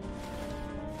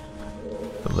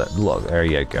 Look, there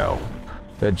you go.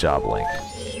 Good job, Link.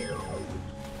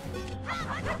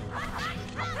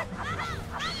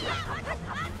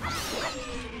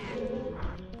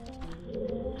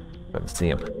 Couldn't see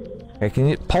him. Hey, can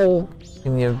you pole?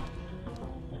 Can you?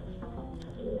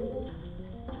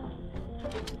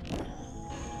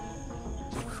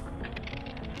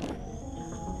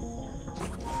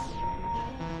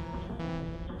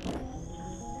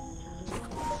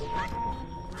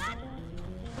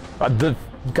 The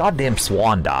goddamn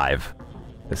swan dive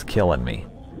is killing me.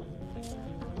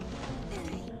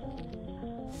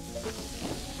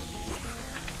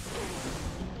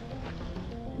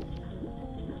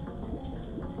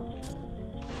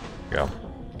 Go.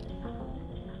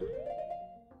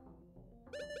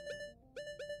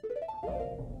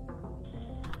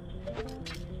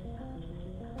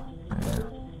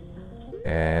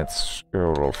 Let's go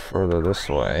a little further this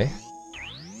way.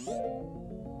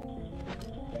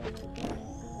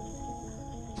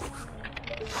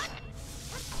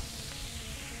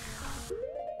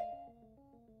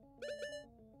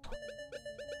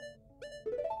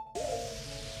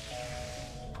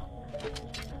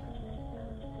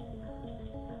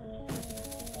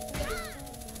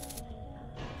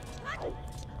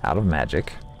 Out of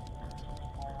magic.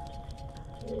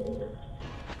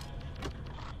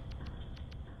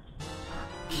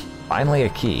 Finally a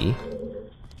key.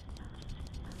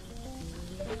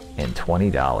 And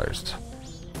 $20.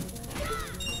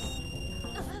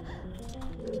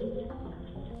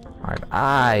 Alright,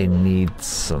 I need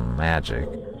some magic.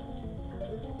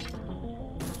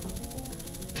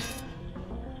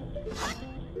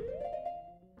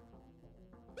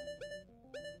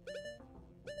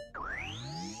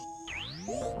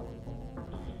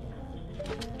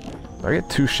 Do I get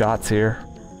 2 shots here?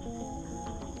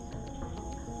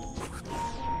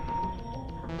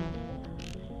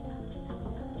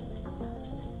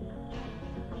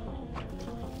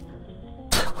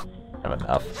 Have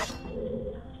enough.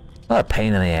 Not a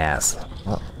pain in the ass.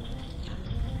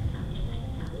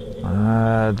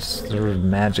 Just there's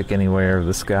magic anywhere.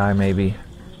 This guy, maybe.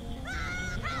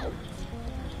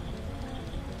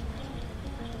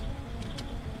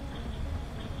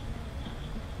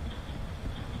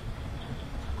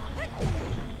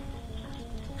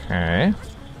 Okay.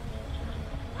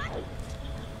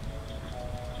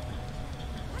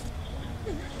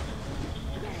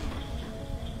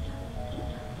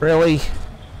 Really?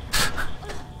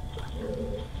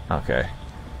 Okay.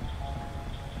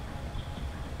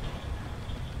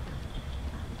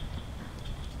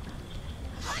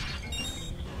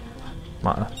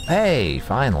 Hey,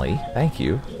 finally. Thank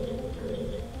you.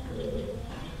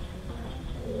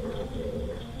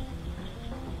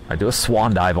 I do a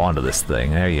swan dive onto this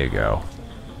thing. There you go.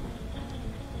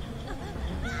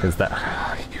 Is that...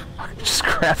 You fucking just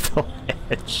grab the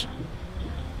ledge.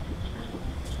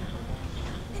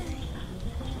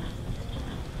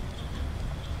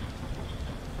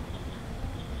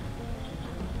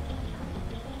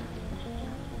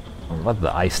 I'm glad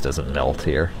the ice doesn't melt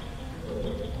here.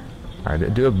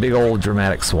 Alright, do a big old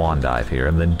dramatic swan dive here,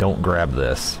 and then don't grab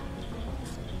this.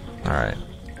 Alright.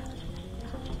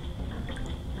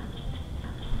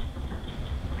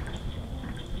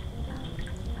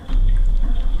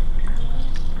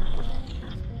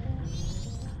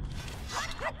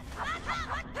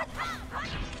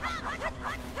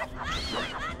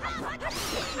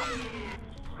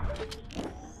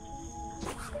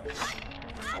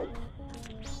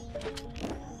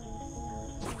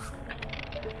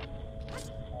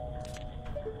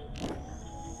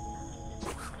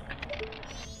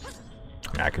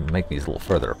 I can make these a little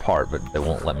further apart, but they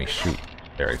won't let me shoot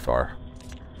very far.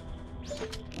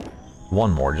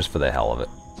 One more, just for the hell of it.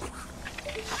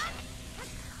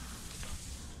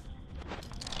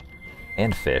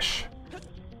 And fish.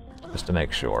 Just to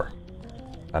make sure.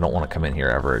 I don't want to come in here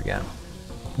ever again.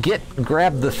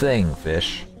 Grab the thing,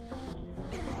 fish.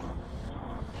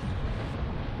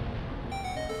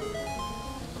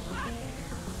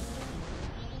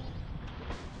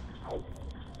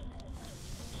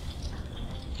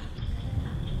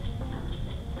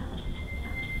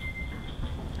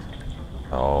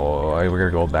 Oh, we're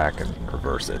gonna go back and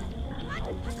reverse it.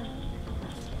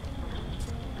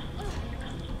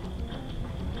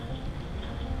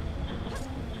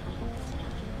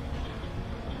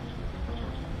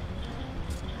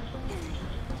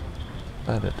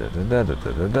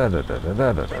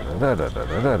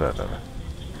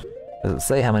 Does it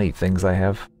say how many things I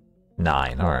have?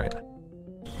 9, alright.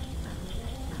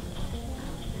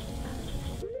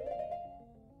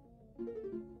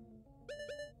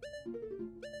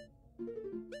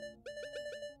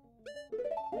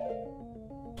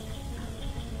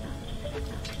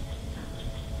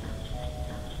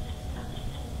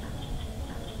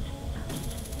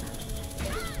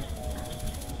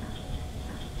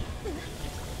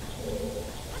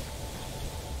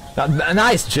 A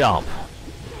nice jump!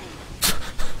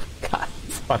 God,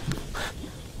 it's my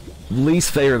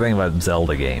least favorite thing about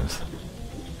Zelda games.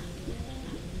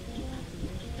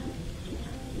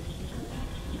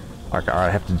 Alright, I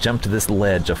have to jump to this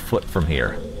ledge a foot from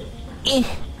here. It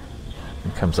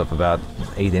comes up about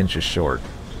 8 inches short.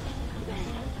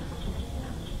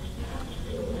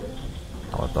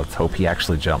 Oh, let's hope he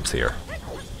actually jumps here.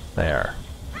 There.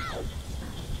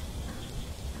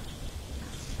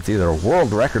 It's either a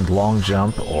world record long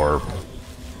jump or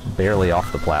barely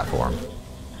off the platform.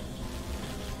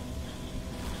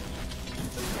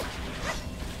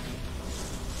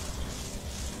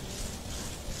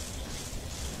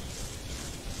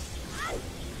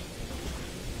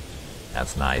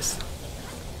 That's nice.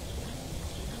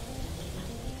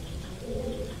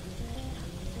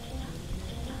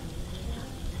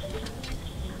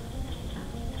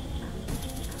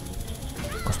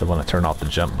 Must have want to turn off the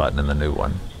jump button in the new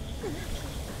one.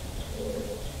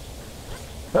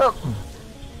 Oh.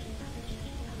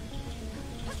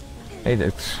 Hey,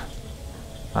 it's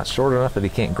not short enough that he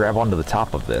can't grab onto the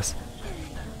top of this.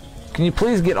 Can you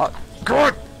please get on?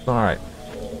 Good! Alright.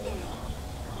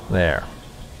 There.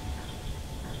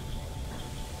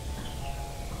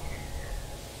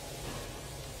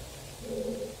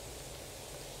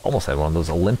 Almost had one of those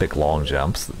Olympic long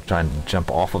jumps, trying to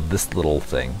jump off of this little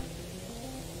thing.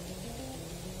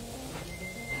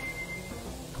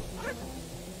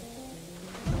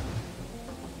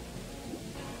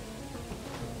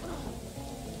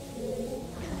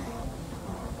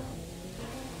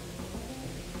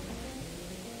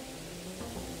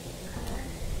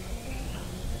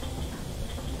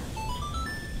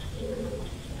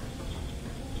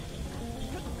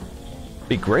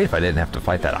 It'd be great if I didn't have to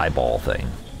fight that eyeball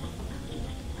thing.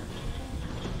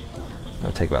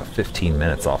 It'll take about 15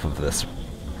 minutes off of this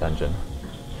dungeon.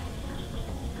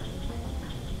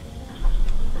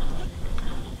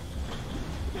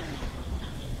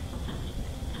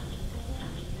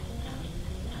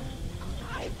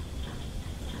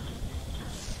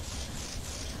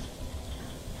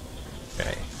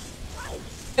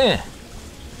 Okay.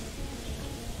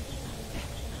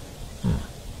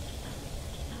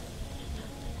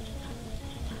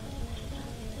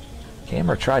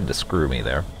 Camera tried to screw me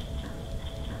there.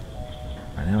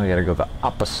 Right, now we gotta go the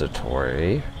opposite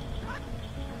way.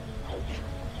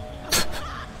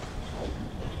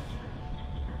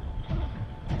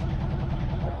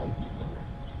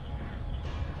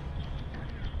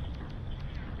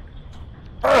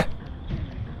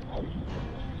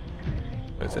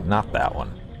 Is it not that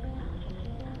one?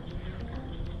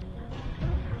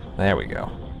 There we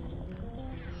go.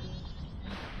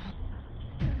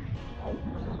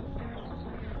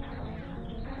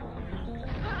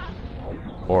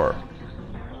 Or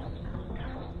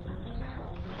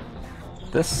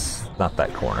this, not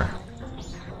that corner.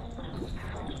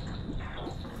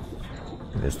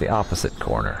 It is the opposite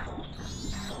corner.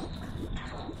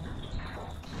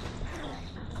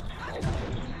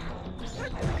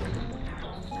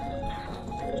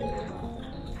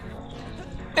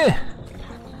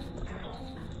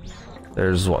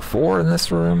 There's what, 4 in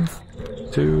this room?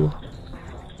 2.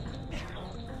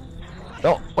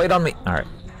 Oh, wait on me. All right.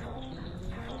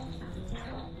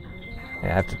 I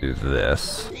have to do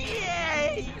this.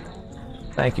 Yay!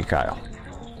 Thank you, Kyle.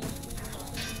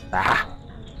 Ah!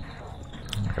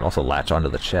 I can also latch onto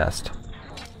the chest.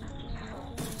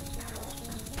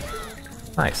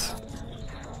 Nice.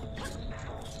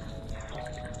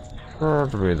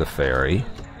 Probably the ferry.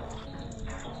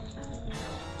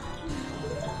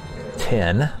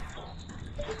 10.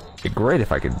 It'd be great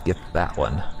if I could get that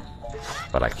one.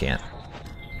 but I can't.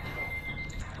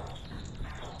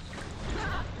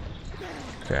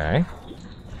 Okay.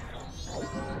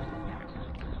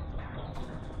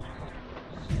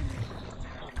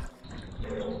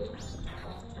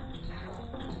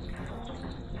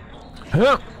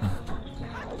 Huh.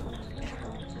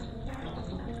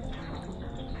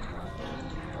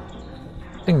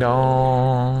 Ding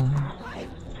dong.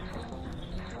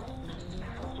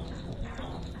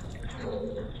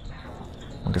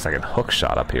 I guess I can hook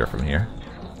shot up here from here.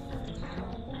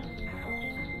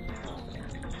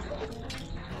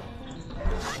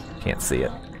 Can't see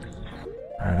it.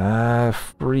 Alright,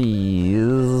 freeze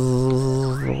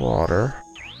the water.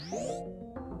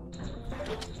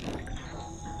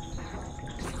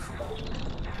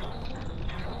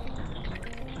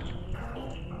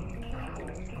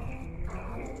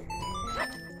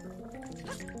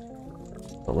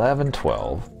 $11,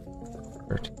 $12,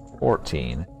 $13,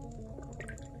 $14.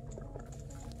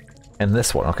 And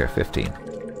this one, okay, 15.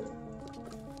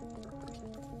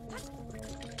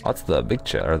 What's the big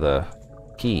or the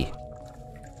key?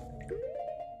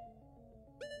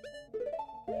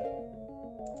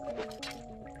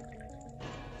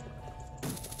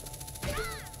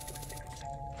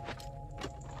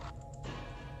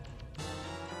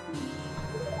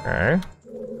 Okay.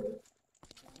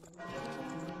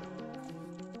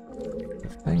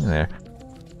 Thing there.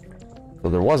 So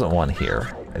there wasn't one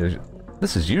here.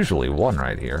 This is usually one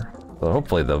right here. So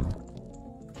hopefully the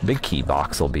big key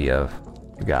box will be a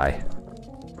guy.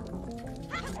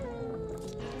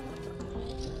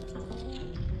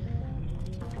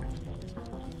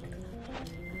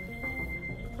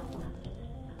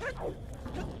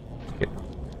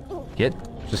 Get,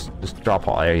 just drop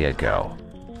all. There you go.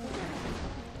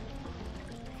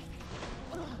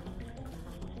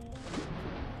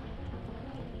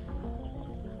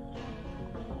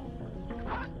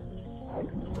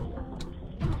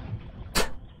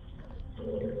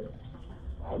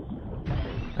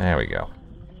 There we go.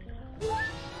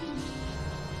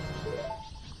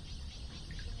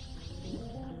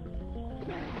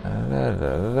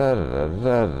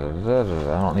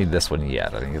 I don't need this one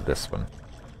yet. I need this one.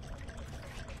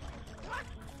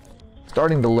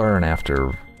 Starting to learn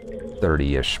after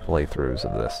 30-ish playthroughs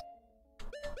of this.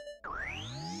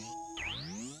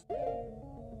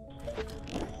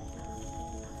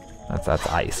 That's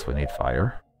ice. We need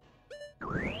fire.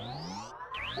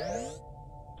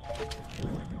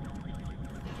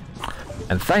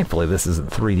 And thankfully this isn't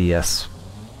 3DS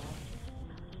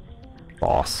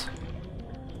boss.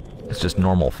 It's just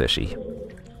normal fishy.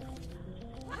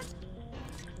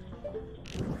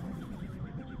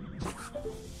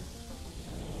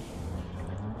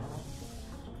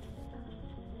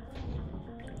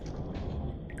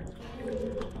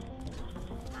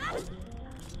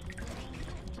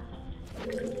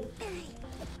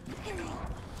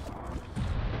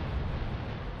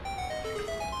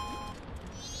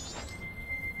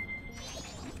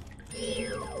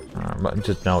 But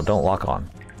just no, don't lock on.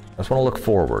 I just want to look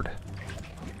forward.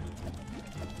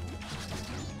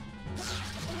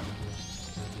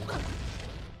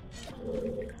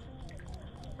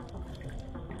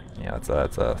 Yeah,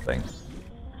 that's a thing.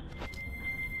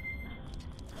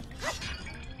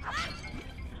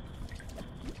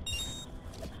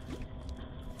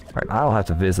 Alright, I'll have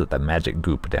to visit the magic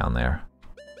goop down there.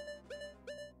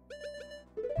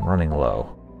 I'm running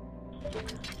low.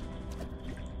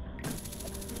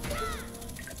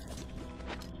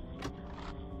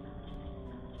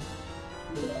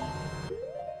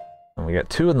 And we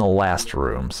got 2 in the last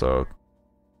room, so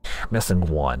missing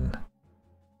 1.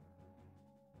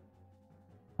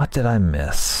 What did I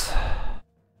miss?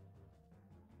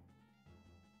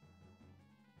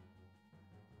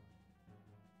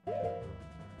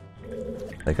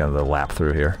 Take another lap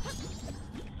through here.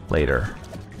 Later.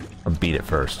 I'll beat it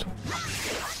first.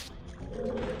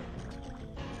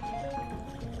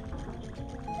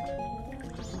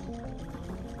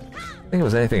 I think it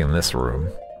was anything in this room.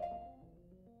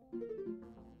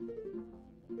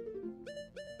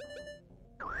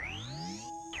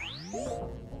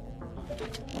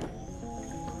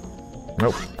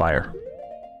 Nope, fire.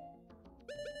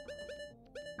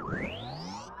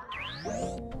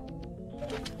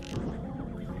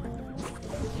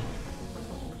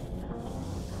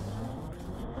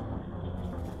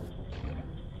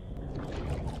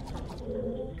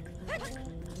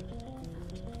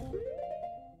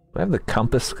 Do I have the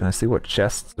compass? Can I see what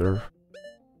chests are?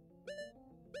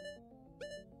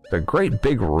 The great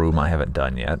big room I haven't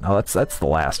done yet. Oh, that's the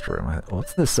last room.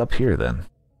 What's this up here then?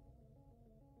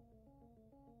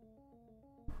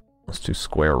 Those 2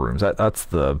 square rooms. That's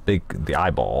the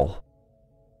eyeball.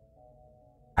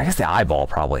 I guess the eyeball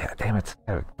probably... Damn it,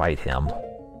 I gotta fight him.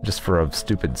 Just for a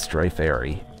stupid stray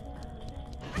fairy.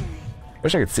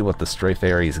 Wish I could see what the stray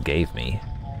fairies gave me.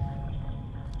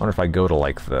 Wonder if I go to,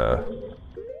 like, the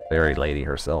fairy lady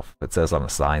herself. It says on a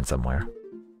sign somewhere.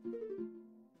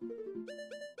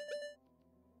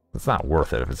 It's not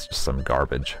worth it if it's just some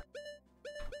garbage.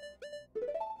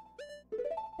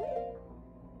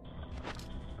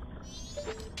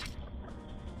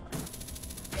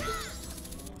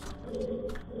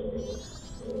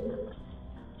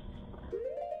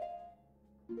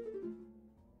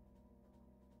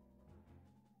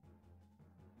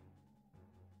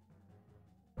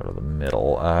 Go to the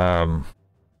middle. I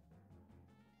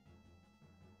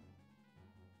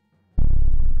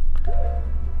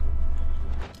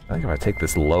think if I take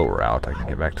this low route, I can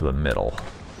get back to the middle.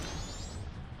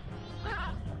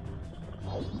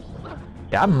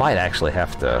 Yeah, I might actually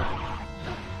have to...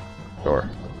 Sure.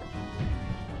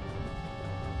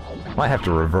 Might have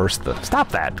to reverse the... Stop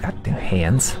that! Goddamn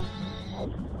hands.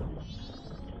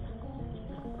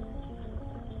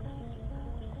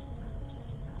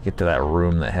 Get to that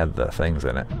room that had the things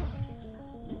in it.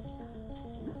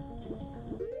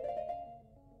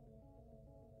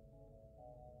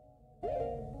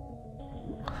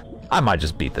 I might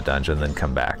just beat the dungeon, then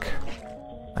come back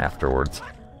afterwards.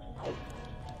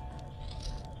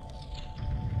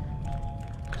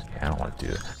 I don't want to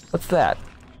do that. What's that?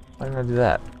 Why didn't I do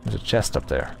that? There's a chest up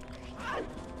there.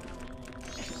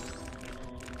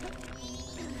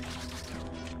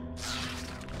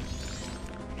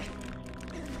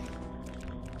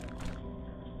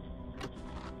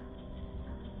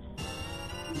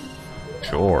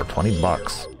 Sure, 20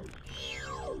 bucks.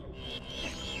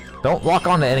 Don't lock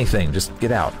onto anything, just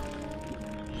get out.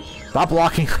 Stop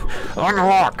locking.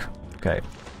 Unlock! Okay.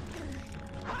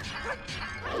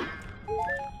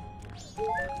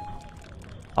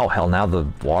 Oh hell, now the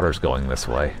water's going this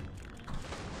way.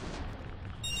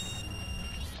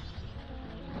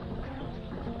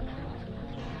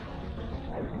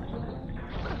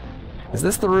 Is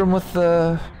this the room with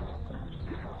the...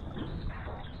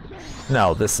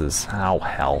 No, this is... Oh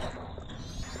hell.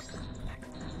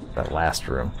 That last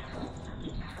room.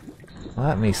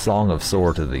 Let me Song of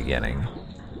Sword to the beginning.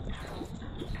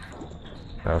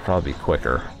 That'll probably be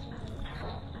quicker.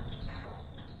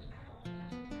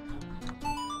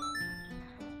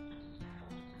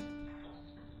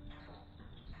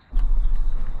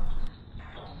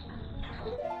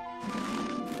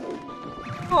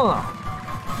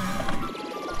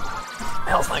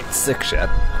 Hell's Knight 6 yet.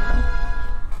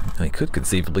 I could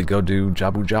conceivably go do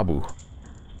Jabu Jabu.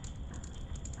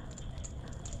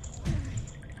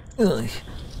 Ugh.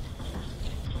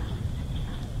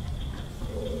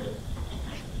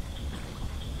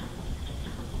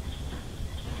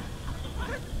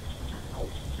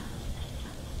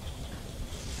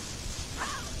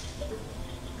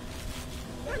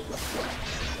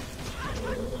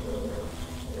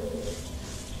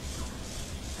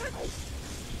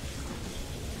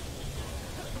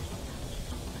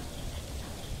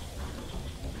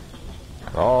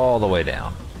 All the way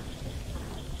down.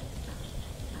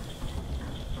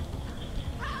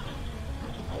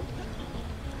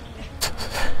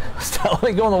 Stop,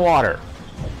 let me go in the water.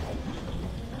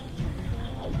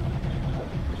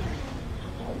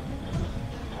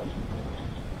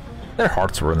 Their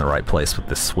hearts were in the right place with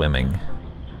this swimming.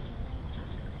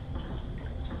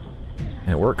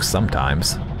 It works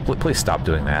sometimes. Please stop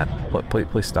doing that.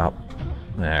 Please stop.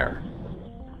 There.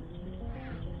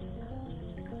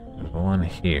 There's one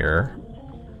here.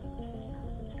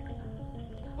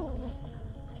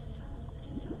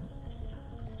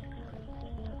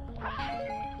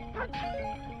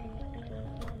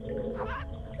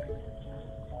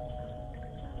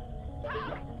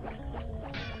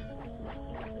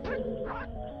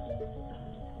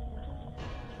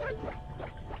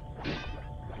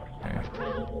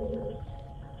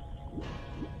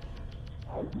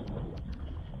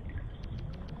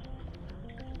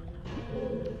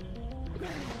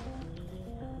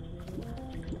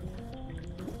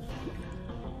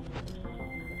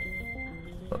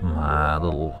 Put my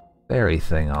little fairy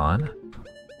thing on.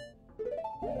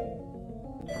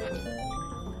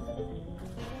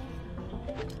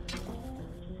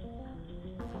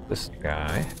 This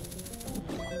guy.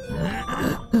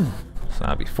 So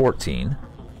that'll be 14.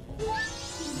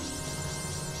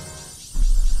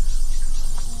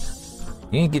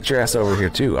 You can get your ass over here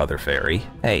too, other fairy.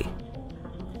 Hey.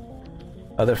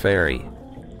 Other fairy.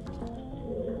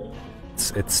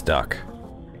 It's stuck.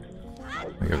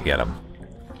 Let me go get him.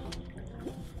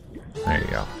 There you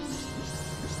go.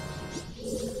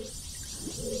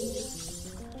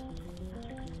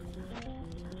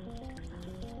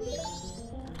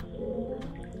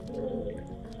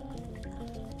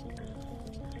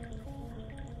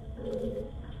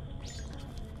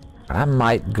 I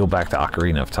might go back to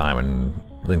Ocarina of Time and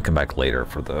then come back later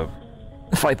for the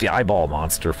fight the eyeball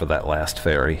monster for that last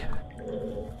fairy.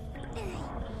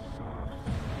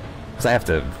 Because I have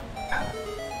to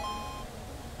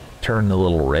turn the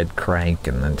little red crank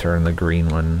and then turn the green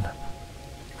one.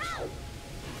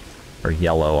 Or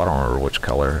yellow, I don't remember which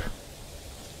color.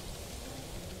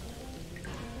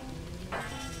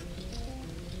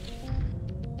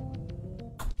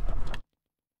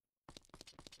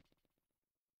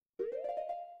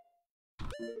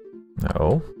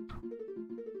 No.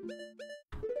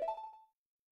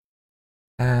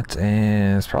 That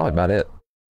is probably about it.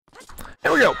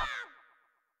 Here we go!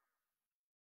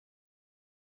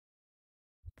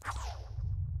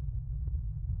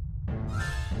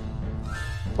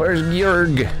 Where's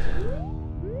Bjorg?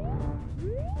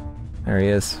 There he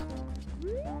is.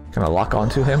 Can I lock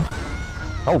onto him?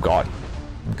 Oh god.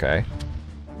 Okay.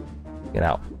 Get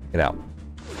out. Get out.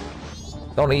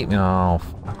 Don't eat me. No.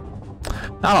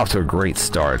 Not off to a great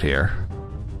start here.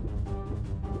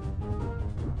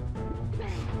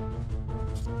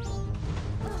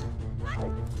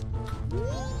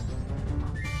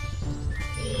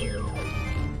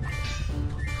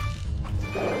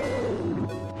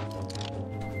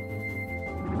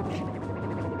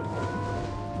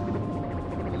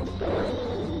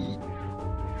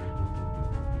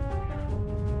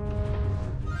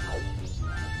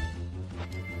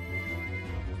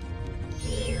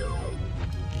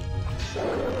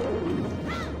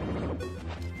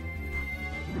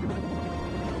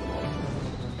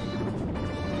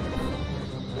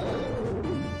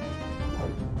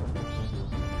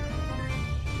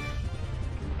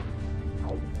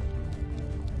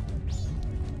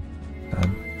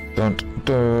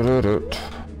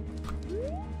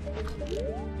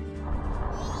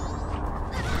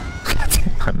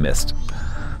 I missed.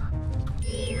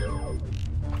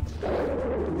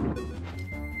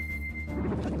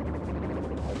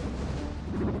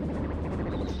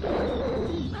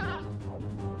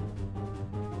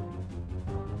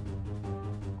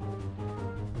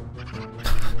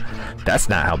 That's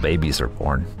not how babies are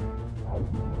born.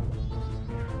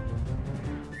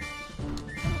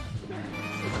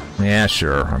 Yeah,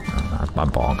 sure. I'm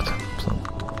bonked. So,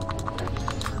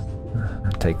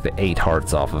 take the 8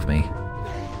 hearts off of me.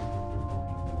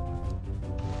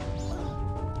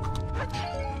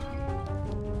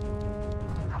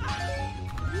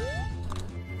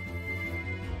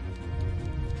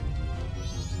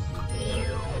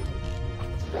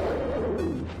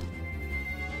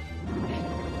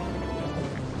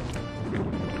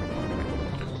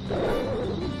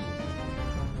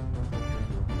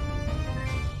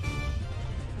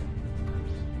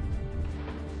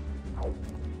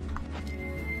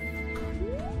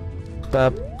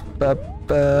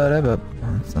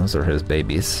 Those are his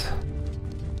babies.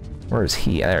 Where is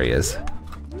he? There he is.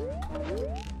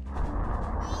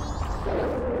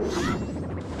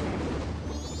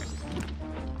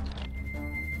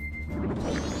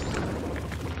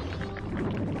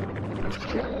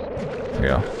 There you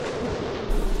go.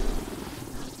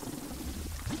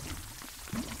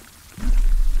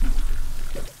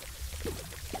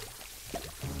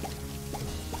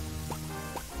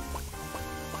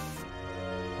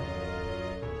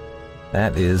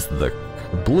 That is the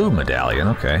blue medallion,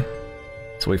 okay.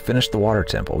 So we finished the water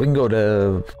temple. We can go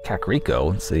to Kakariko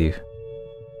and see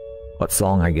what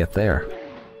song I get there,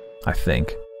 I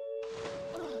think.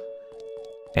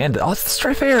 And, oh, it's the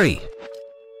Stray Fairy!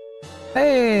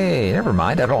 Hey, never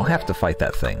mind, I don't have to fight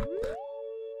that thing.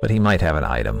 But he might have an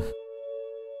item.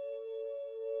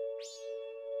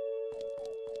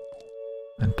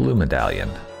 And blue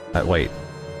medallion. Wait.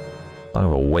 Song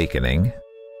of Awakening.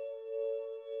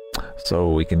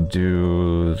 So we can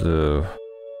do the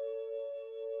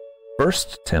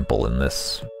first temple in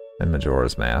this, in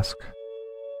Majora's Mask.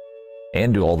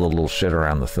 And do all the little shit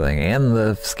around the thing, and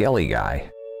the skelly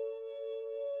guy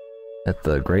at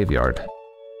the graveyard.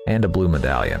 And a blue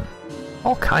medallion.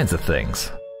 All kinds of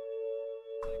things.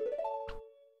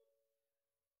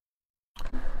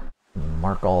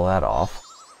 Mark all that off.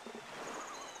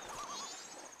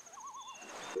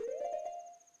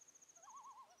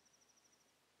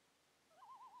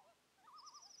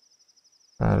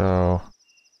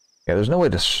 Yeah, there's no way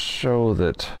to show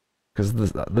that, because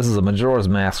this is a Majora's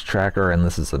Mask tracker and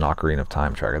this is an Ocarina of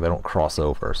Time tracker. They don't cross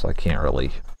over, so I can't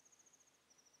really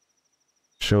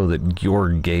show that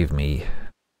Gjord gave me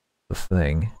the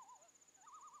thing.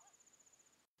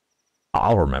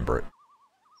 I'll remember it.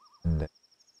 And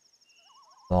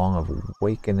Song of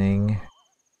Awakening.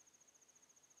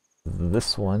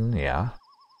 This one, yeah. .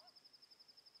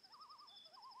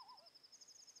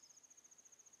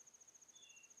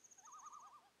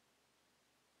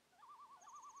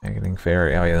 Awakening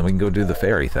Fairy. Oh yeah, then we can go do the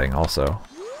fairy thing also,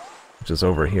 which is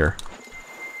over here.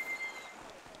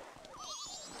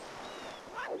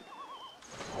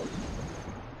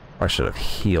 I should have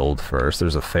healed first.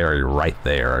 There's a fairy right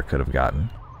there I could have gotten.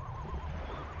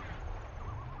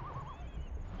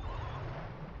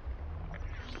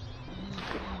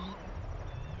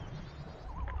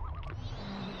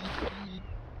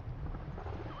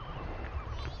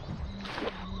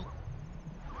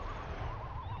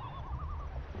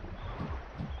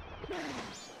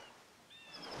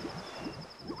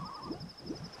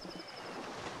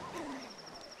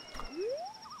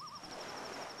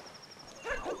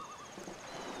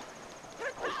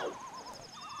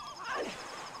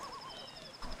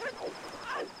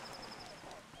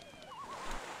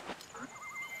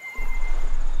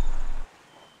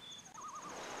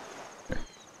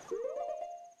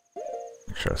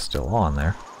 Make sure it's still on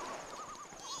there.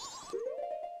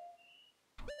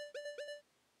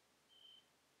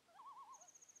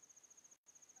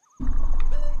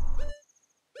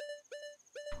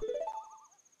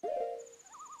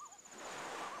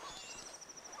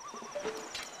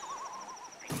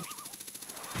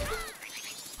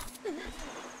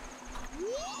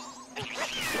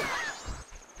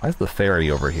 Why is the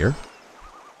fairy over here?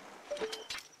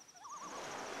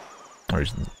 Or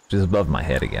she's above my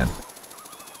head again.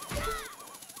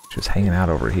 She was hanging out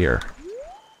over here.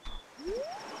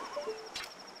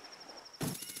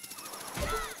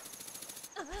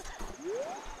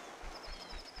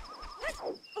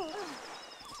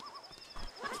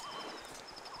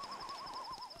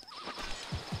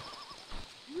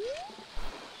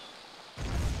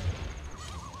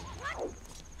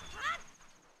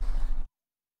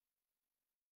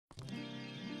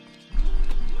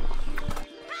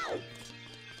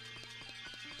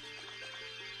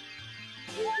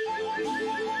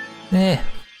 Eh.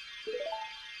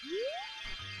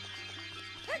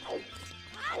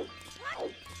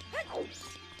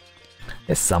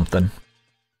 It's something.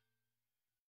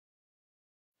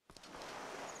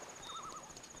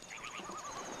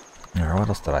 Alright, what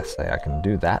else did I say? I can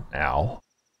do that now.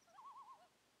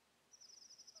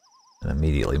 And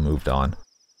immediately moved on.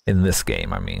 In this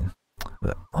game, I mean.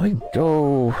 But let me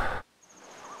go...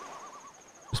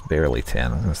 Just barely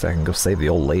 10. I was gonna say I can go save the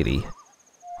old lady.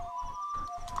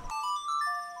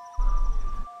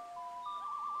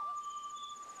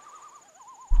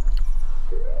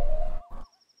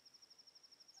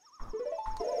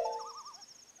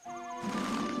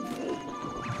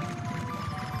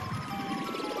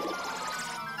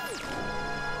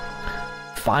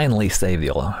 Finally save the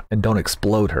old, and don't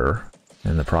explode her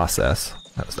in the process.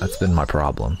 That's been my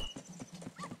problem.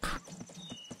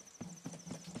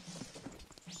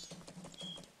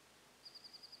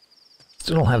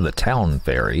 Still don't have the town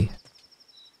fairy.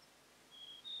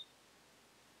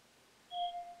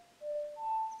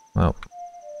 Oh.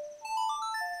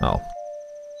 Oh.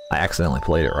 I accidentally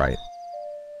played it right.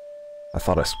 I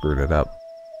thought I screwed it up.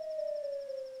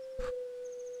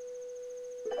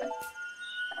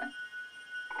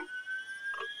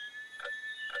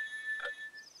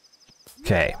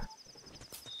 Okay.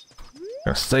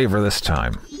 Gonna save her this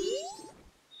time.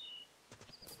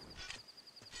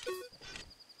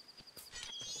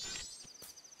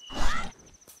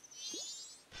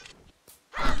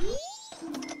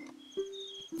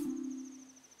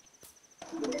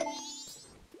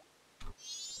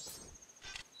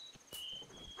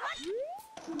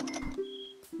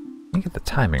 Let me get the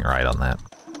timing right on that.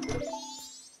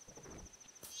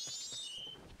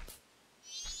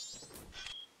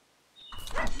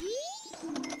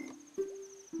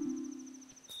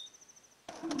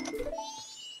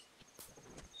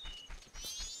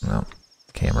 No,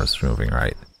 camera's moving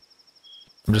right.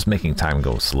 I'm just making time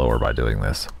go slower by doing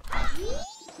this.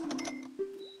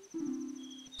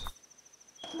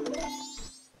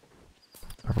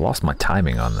 I've lost my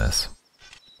timing on this.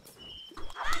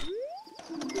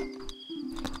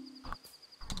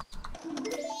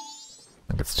 I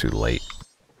think it's too late.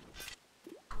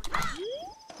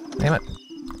 Damn it.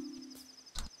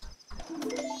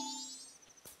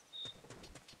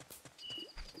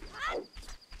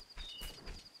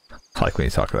 I like when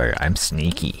you talk like, I'm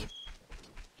sneaky.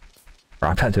 Or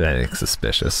I'm not doing anything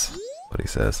suspicious, what he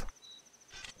says.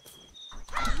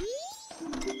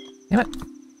 Damn it.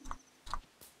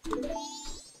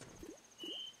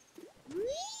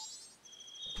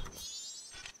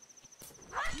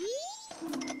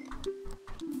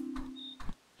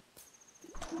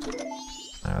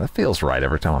 That feels right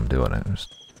every time I'm doing it. I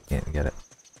just can't get it.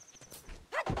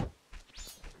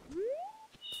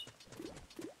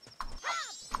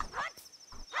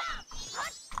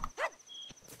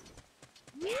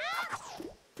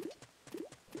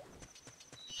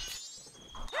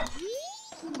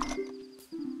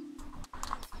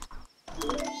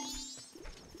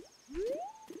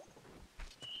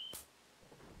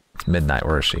 Midnight,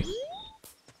 where is she?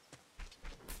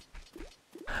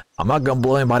 I'm not gonna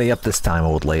blow anybody up this time,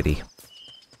 old lady.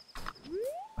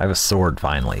 I have a sword,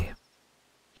 finally.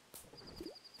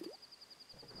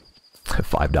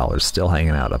 $5 still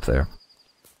hanging out up there.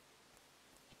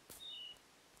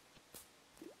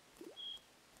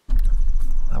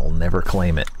 I will never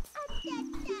claim it.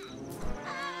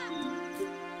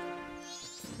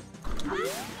 There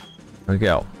we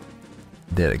go.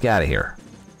 Did it. Get out of here.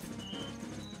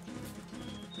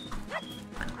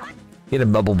 Get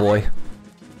him, Bubble Boy.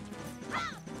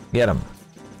 Get him.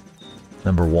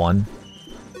 Number 1.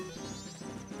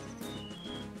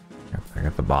 I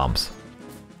got the bombs.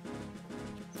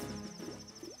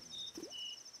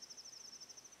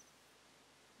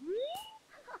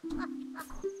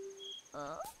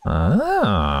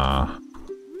 Ah.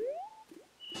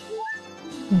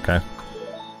 Okay.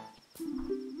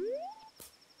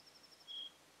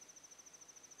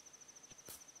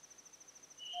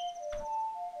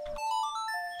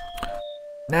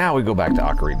 Now we go back to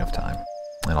Ocarina of Time,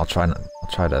 and I'll try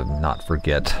to not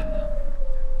forget.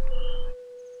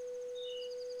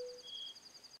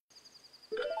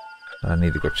 I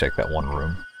need to go check that one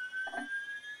room.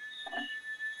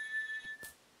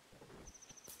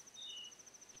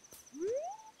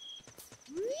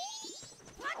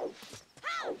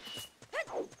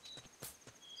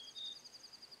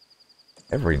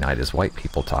 Every night is white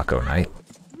people taco night.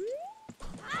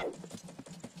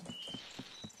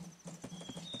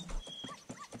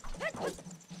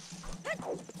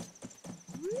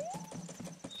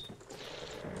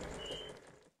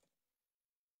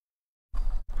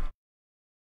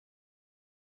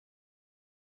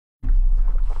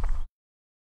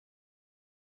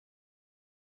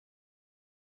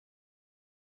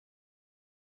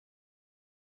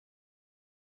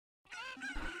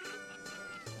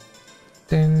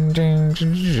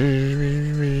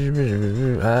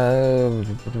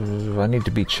 I need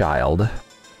to be child.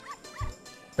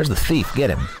 There's the thief, get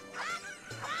him.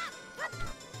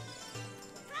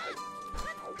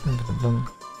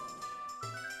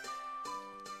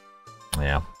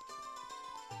 Yeah.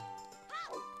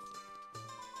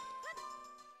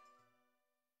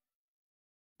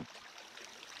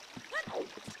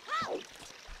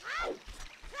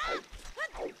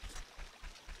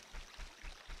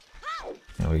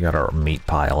 We got our meat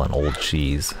pile and old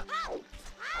cheese.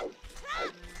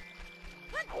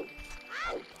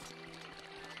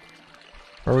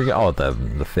 Where we go? Oh,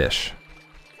 the fish.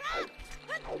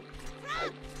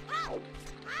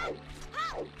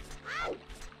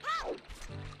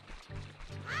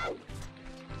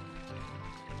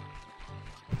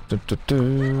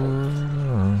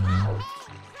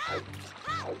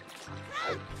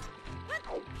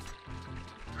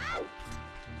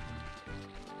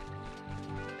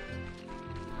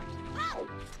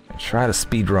 Try to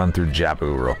speed run through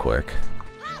Jabu real quick.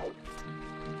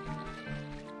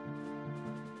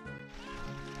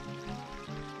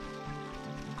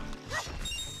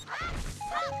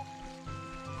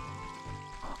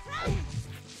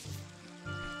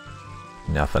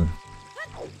 Nothing.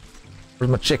 Where's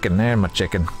my chicken? There, my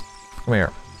chicken. Come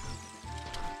here.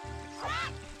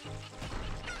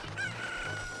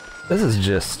 This is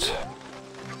just...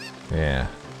 yeah.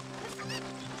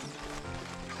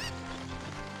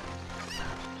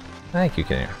 Thank you,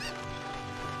 Kenny.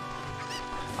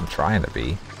 I'm trying to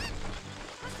be.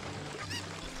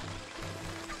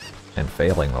 And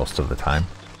failing most of the time.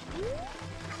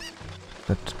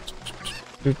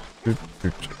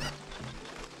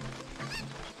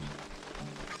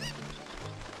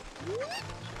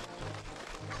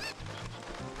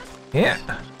 Yeah.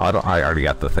 Oh, I already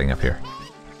got the thing up here.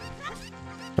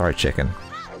 Sorry, chicken.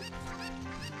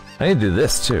 I need to do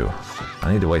this too.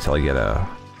 I need to wait till I get a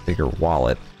bigger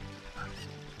wallet.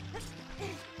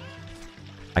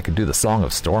 I could do the Song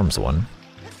of Storms one.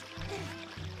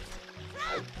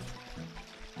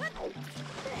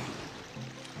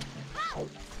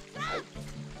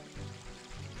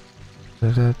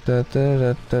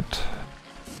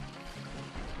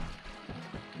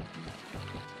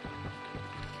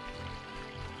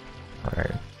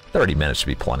 Alright, 30 minutes should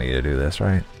be plenty to do this,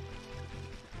 right?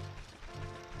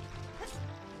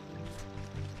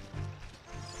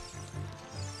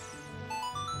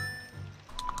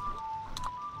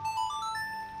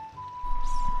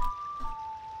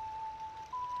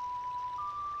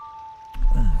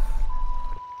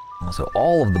 So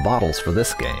all of the bottles for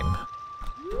this game.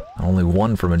 Only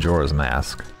one for Majora's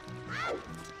Mask.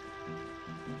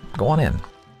 Go on in.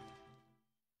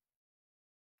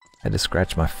 I had to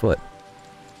scratch my foot.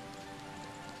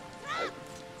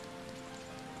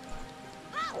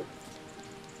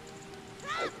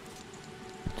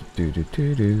 Do do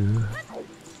do do.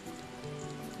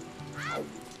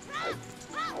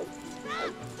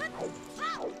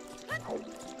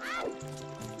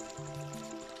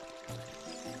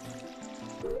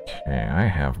 Okay, I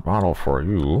have a bottle for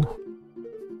you.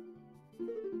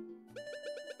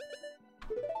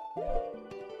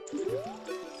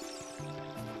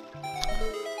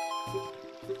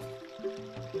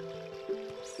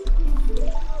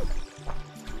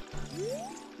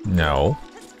 No.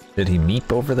 Did he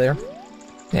meep over there?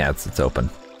 Yeah, it's open.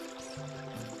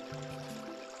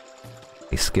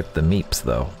 He skipped the meeps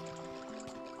though.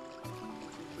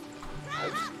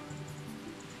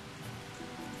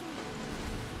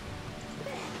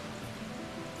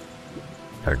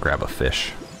 Gotta grab a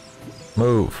fish.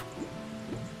 Move.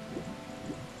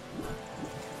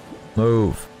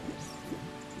 Move.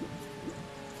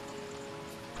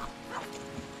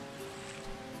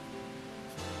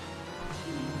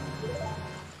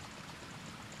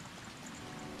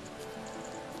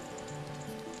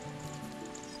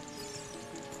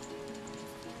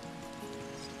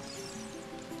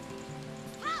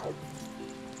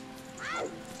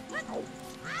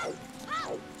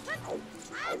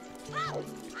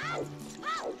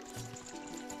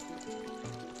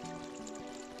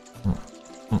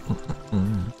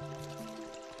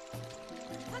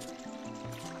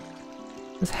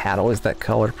 Is hat always that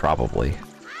color? Probably.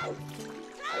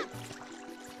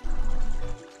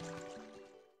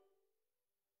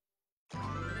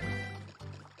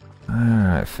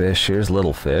 Alright, fish. Here's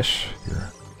little fish.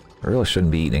 I really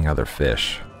shouldn't be eating other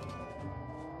fish.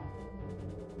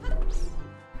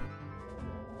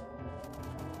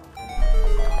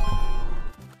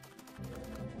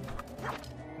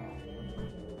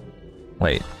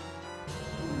 Wait.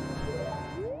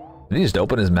 Did he just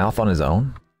open his mouth on his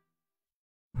own?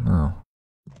 Oh.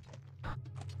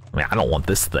 I mean, I don't want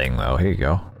this thing, though. Here you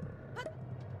go.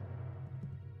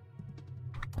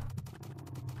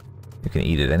 You can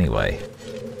eat it anyway.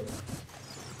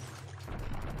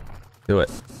 Do it.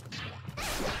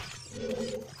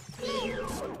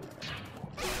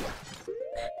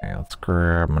 Okay, let's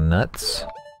grab my nuts.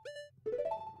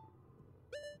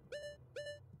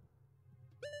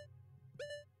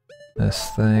 This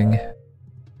thing.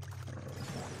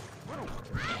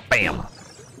 Bam!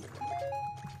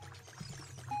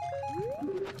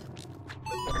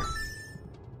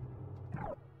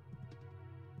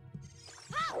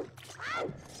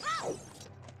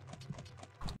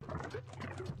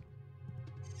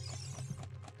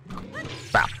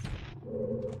 Bam!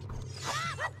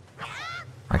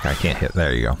 Okay, I can't hit.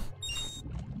 There you go.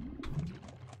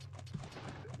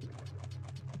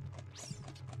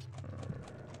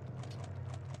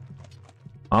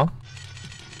 Huh?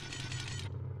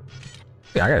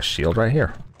 Yeah, I got a shield right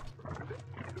here.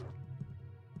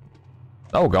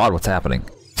 Oh god, what's happening?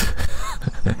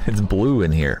 It's blue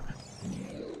in here.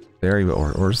 Very,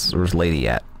 where's Lady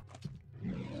at?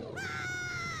 I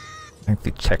think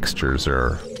the textures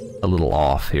are a little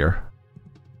off here.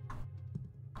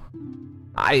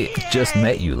 I just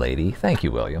met you, Lady. Thank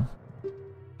you, William.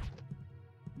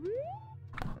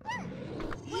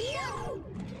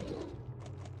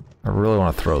 I really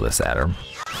want to throw this at her.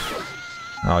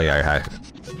 Oh yeah,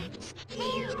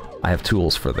 I have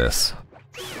tools for this.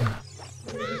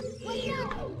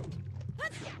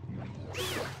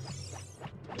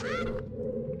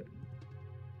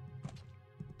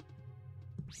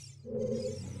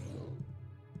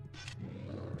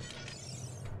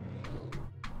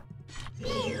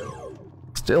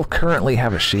 Still currently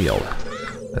have a shield.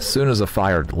 As soon as a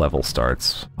fire level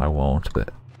starts, I won't,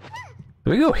 but...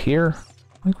 Do we go here?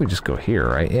 I think we just go here,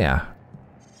 right? Yeah.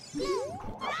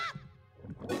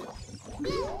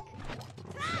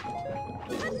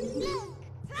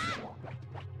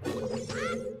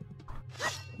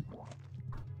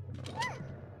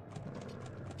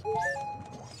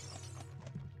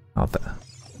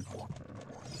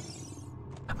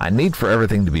 I need for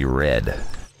everything to be red.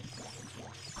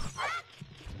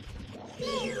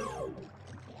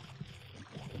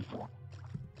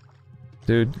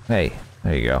 Dude, hey,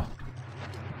 there you go.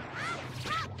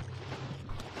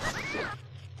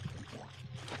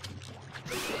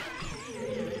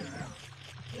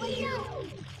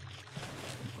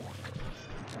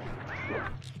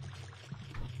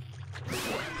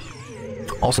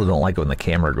 Also don't like it when the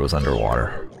camera goes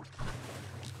underwater.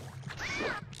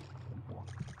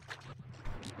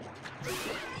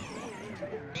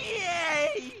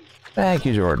 Yay! Thank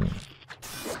you, Jordan.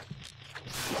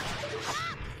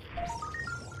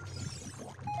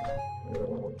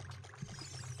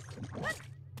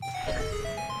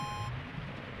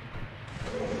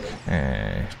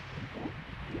 Okay.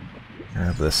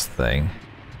 Grab this thing.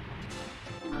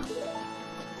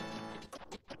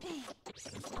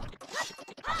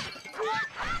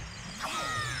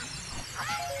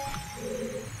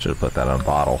 Should have put that on a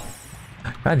bottle.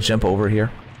 Can I jump over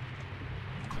here?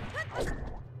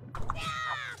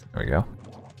 There we go.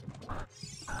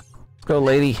 Let's go,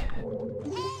 lady.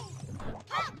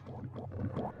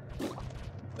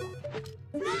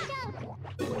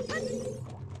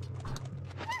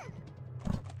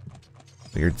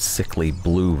 Weird, sickly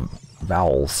blue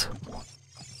vowels.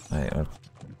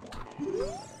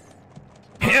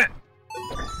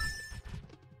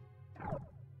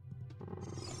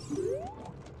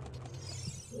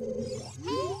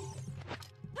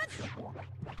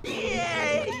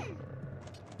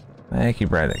 Thank you,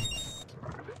 Brandon.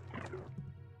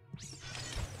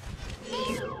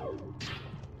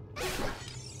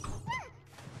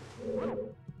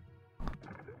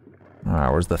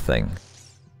 Alright, where's the thing?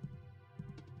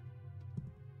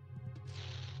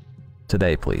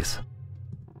 Today, please.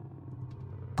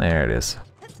 There it is.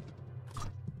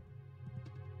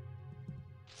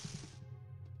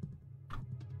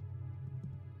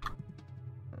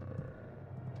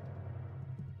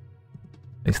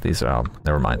 At least these are,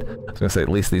 never mind. I was gonna say, at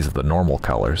least these are the normal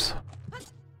colors.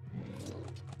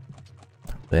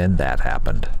 Then that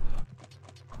happened.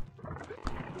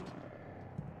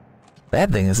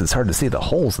 Bad thing is it's hard to see the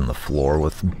holes in the floor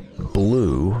with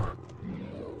blue.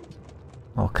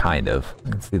 Well, kind of. I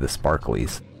can see the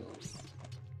sparklies.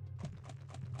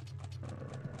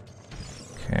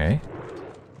 Okay.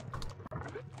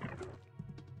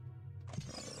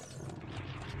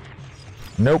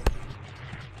 Nope.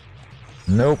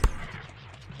 Nope.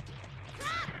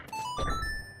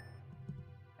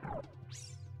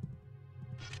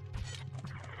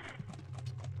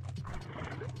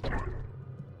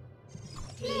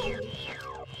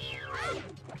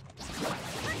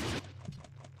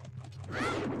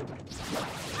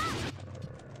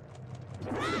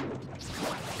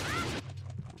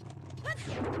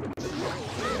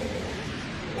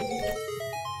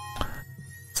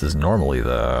 This is normally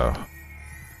the...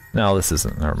 No, this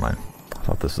isn't. Never mind. I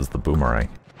thought this was the boomerang.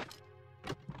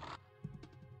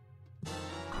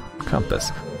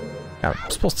 Compass. Now, I'm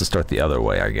supposed to start the other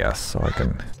way, I guess, so I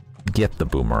can get the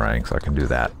boomerang, so I can do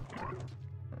that.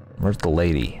 Where's the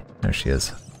lady? There she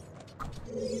is.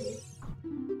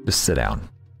 Just sit down.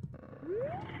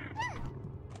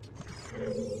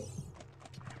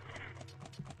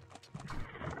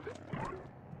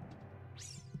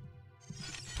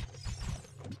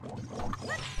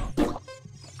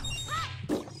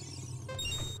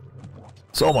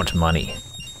 So much money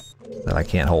that I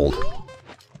can't hold.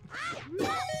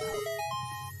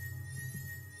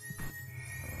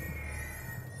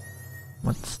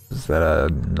 Is that a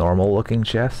normal looking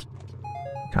chest?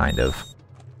 Kind of.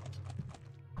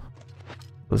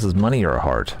 This is money or a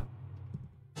heart?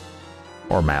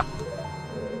 Or a map?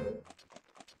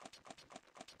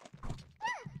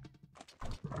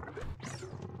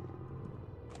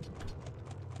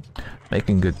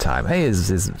 Making good time. Hey,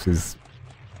 his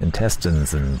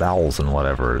intestines and bowels and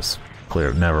whatever is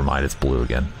clear. Never mind, it's blue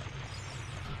again.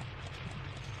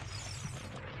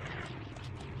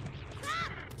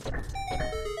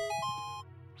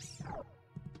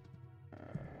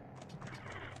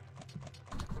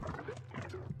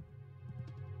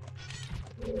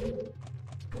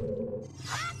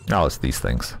 Oh, it's these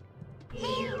things.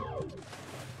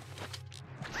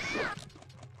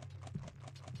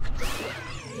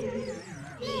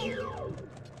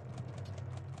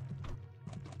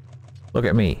 Look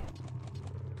at me.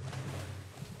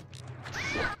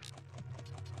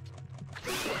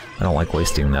 I don't like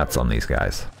wasting nuts on these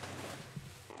guys.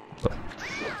 But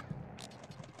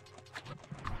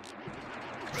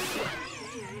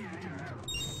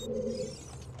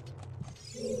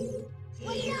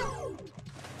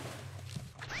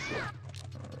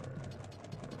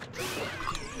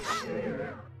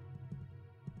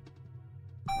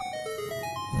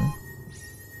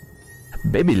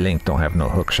Baby Link don't have no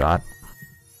hook shot.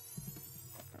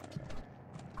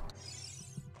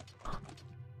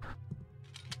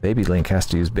 Baby Link has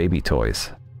to use baby toys.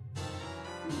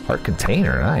 Heart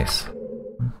container, nice.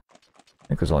 I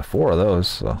think there's only 4 of those,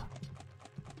 so.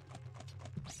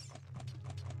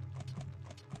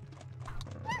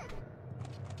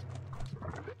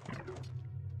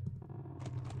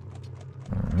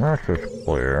 That's just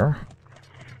clear.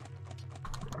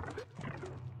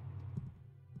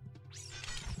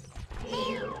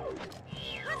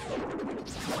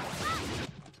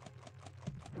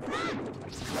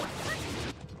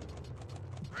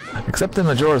 Except in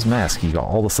Majora's Mask, he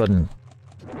all of a sudden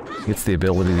gets the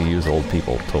ability to use old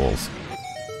people tools.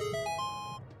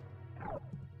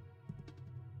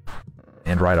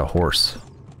 And ride a horse.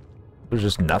 There's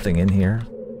just nothing in here.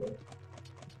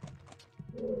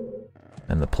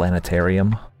 And the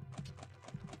planetarium.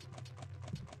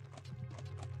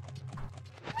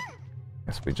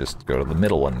 guess we just go to the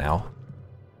middle one now.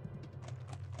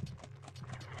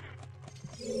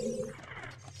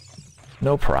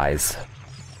 No prize.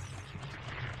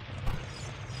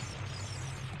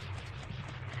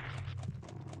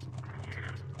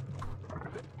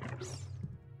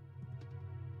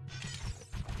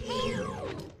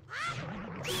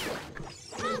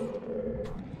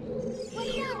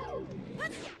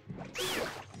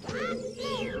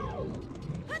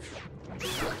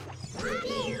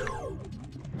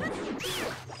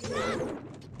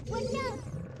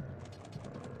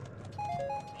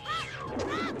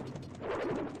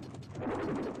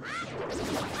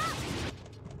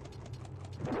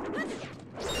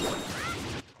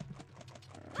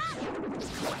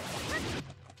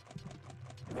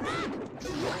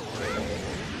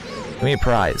 Give me a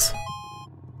prize.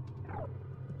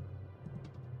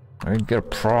 I didn't get a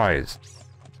prize.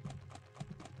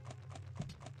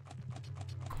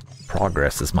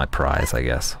 Progress is my prize, I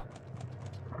guess.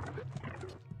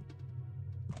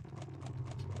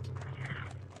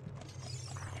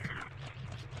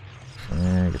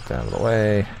 Get that out of the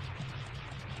way.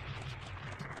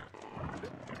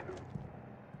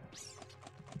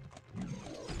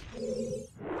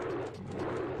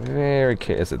 Very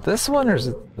curious. Is it this one or is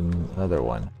it the other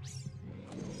one?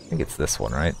 I think it's this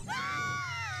one, right?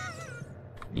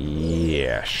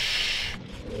 Yes.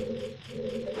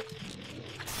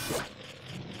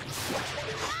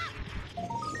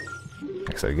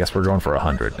 So I guess we're going for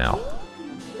 100 now.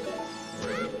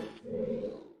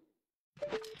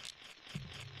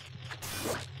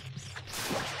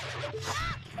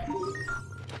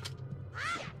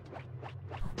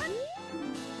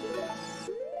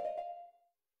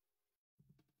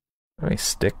 How many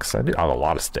sticks? I have a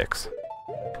lot of sticks.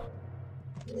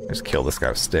 Just kill this guy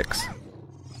with sticks.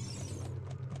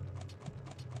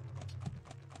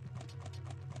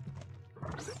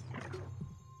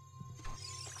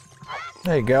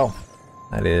 There you go.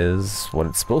 That is what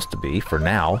it's supposed to be for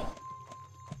now.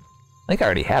 I think I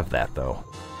already have that, though.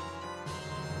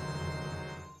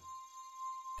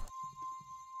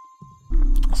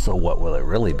 So what will it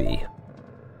really be?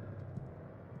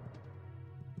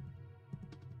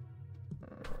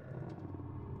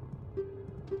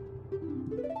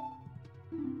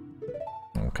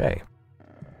 Okay.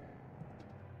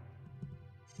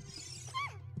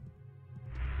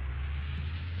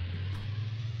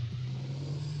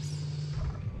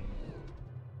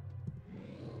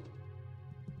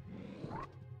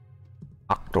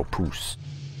 Octopus.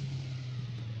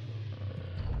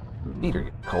 Feet are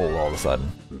getting cold all of a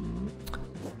sudden.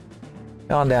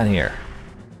 Come on down here.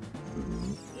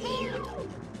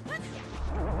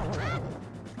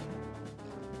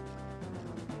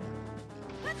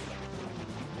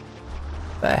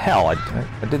 The hell?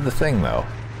 I did the thing though.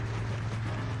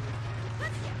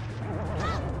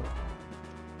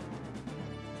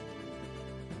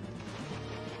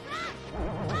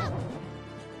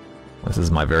 This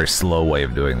is my very slow way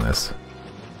of doing this.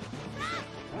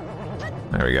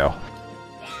 There we go.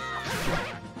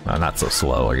 Not so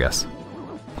slow, I guess.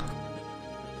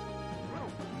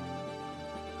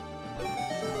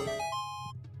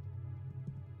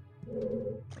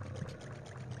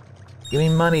 Give me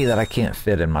money that I can't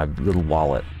fit in my little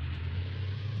wallet.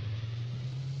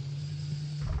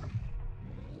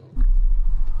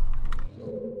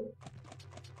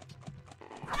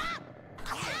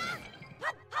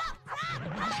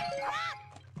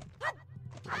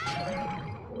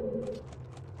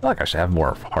 I feel like I should have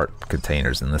more heart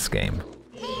containers in this game.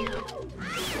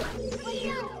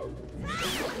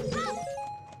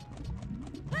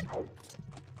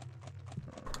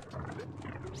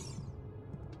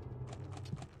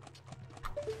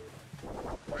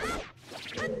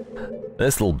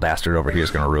 This little bastard over here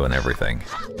is going to ruin everything.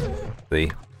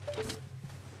 See?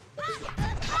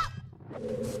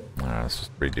 Alright, let's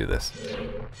just redo this.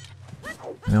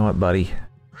 You know what, buddy?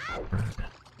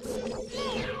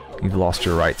 You've lost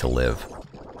your right to live.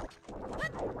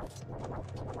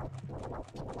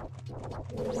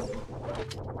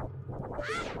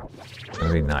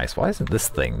 That'd be nice. Why isn't this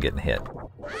thing getting hit?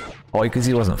 Oh, because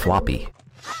he wasn't floppy.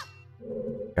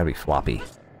 Gotta be floppy.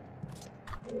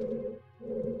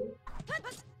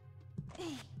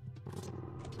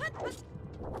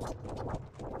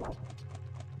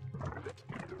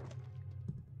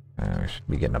 We should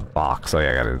be getting a box. Oh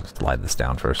yeah, I gotta slide this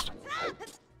down first.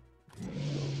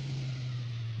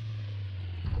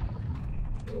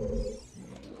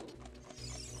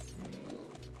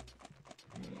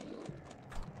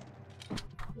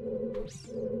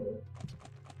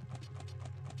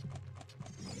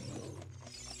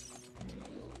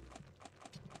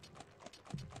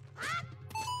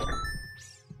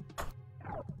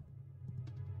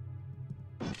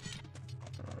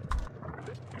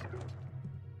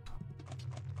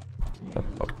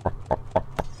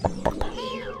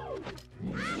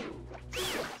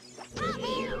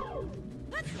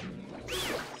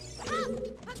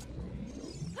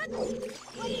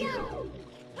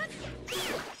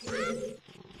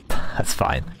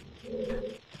 fine.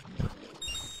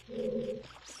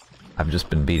 I've just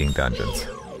been beating dungeons.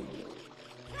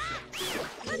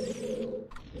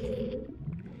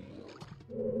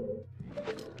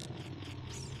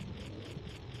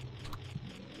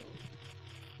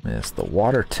 It's the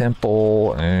water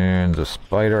temple and the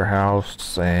spider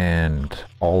house and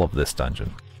all of this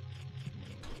dungeon.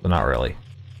 But not really.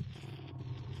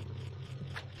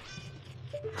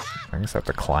 I guess I have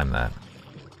to climb that.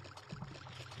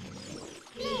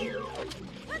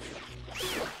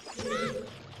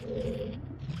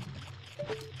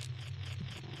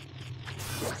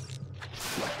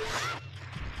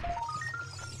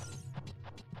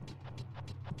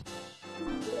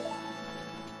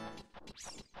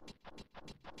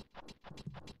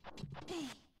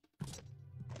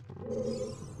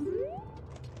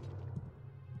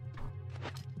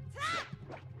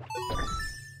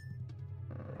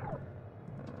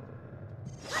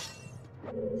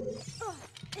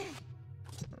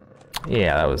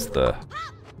 Yeah, that was the...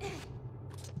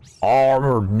 Oh, I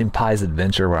remember Ninpai's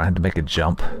Adventure where I had to make a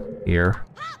jump here.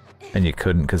 And you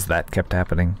couldn't because that kept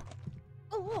happening.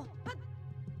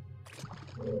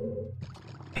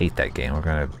 Hate that game. We're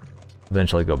gonna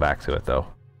eventually go back to it though.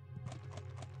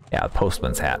 Yeah, the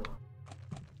postman's hat.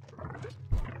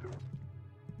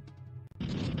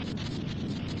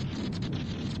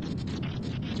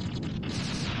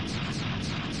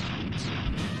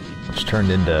 Which turned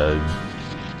into...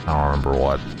 I don't remember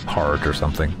what, heart or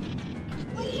something.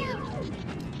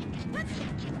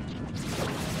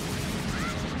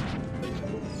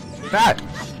 Ah!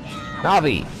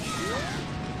 Navi!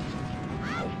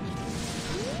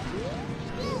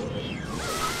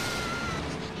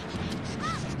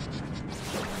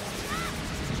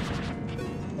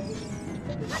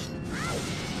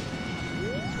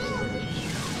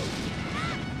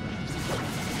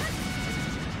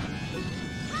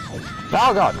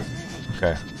 Oh god!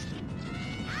 Okay.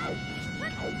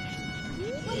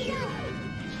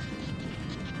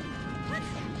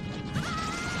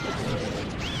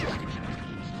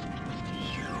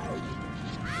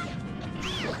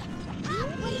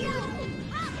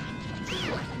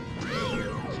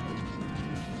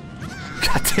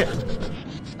 God damn.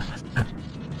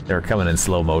 They were coming in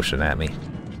slow motion at me.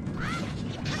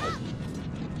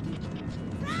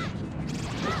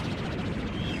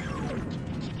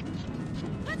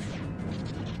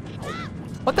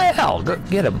 What the hell? Go,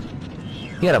 get him.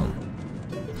 Get him.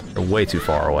 They're way too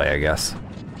far away, I guess.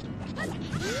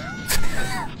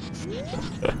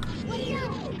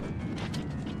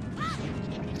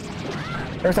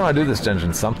 Every time I do this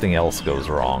dungeon, something else goes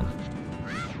wrong.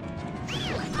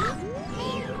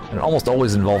 And it almost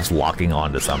always involves locking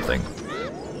onto something.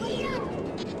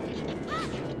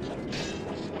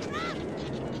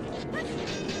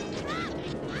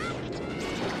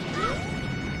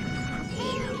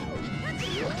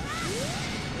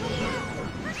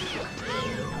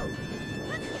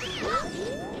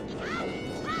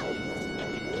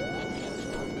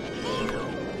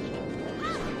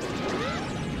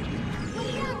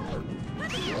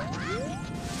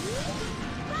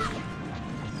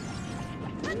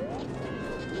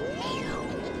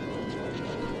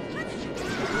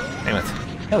 Damn it.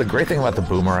 Yeah, the great thing about the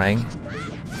boomerang...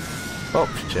 Oh,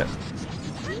 shit.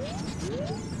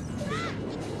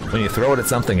 When you throw it at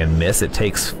something and miss, it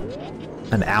takes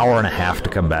an hour and a half to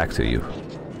come back to you.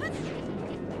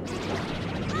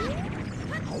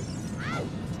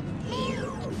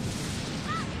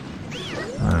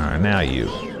 Alright, now you.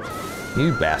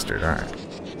 You bastard, alright.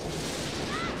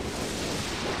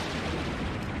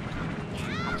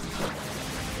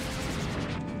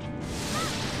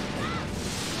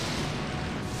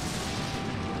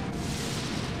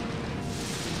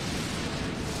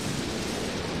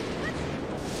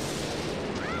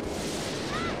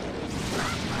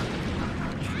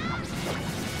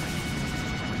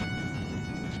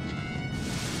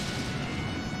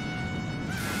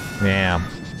 Yeah,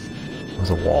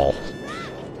 there's a wall.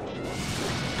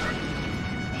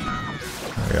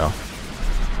 There we go.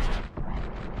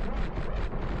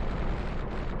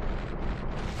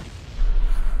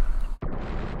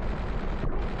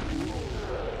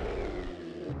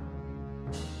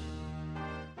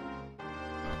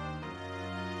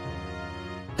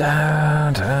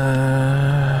 Da,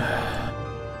 da.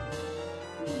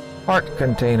 Heart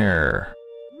container.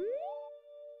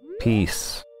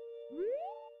 Peace.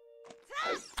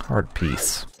 Heart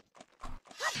piece.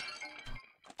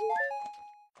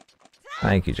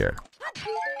 Thank you, Jared.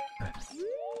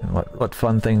 And what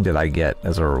fun thing did I get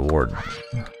as a reward?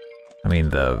 I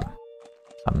mean, a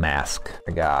mask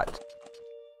I got.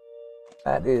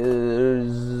 That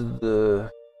is the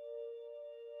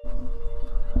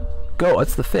go.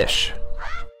 It's the fish.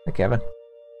 Hey, Kevin.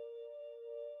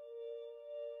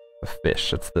 The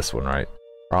fish. It's this one, right?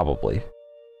 Probably.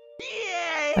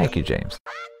 Yay! Thank you, James.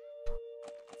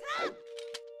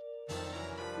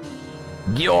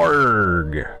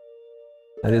 Gyorg!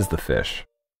 That is the fish.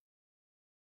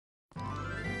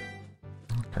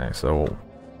 Okay, so...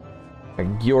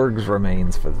 Gyorg's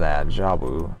remains for that.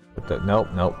 Jabu. But nope,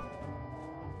 nope.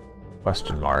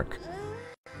 Question mark.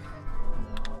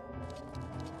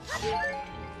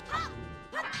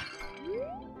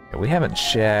 Yeah, we haven't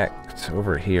checked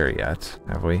over here yet,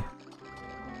 have we?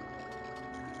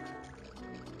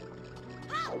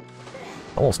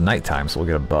 Almost nighttime, so we'll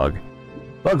get a bug.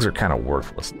 Bugs are kind of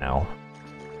worthless now.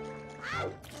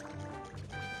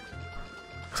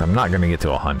 Because I'm not going to get to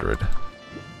 100.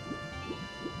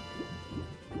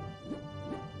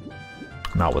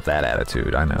 Not with that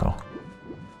attitude, I know.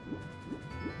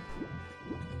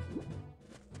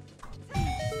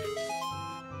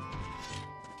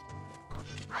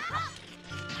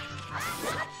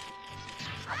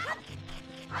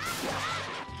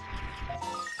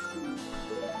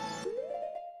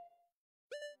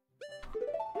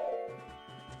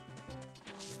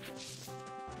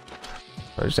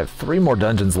 I just have 3 more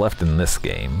dungeons left in this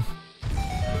game.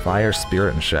 Fire,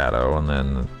 Spirit, and Shadow, and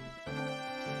then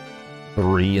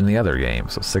 3 in the other game,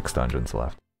 so 6 dungeons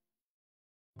left.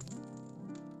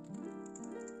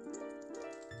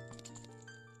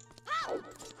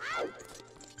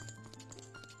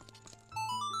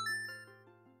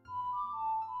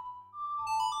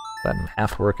 Does that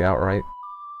math work out right?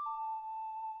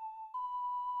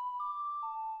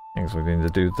 I guess we need to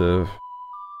do the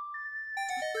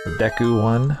Deku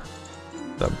one.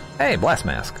 Hey, Blast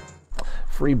Mask!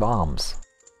 Free bombs.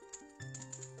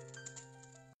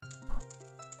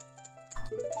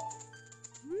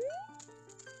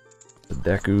 The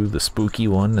Deku, the spooky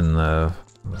one, and the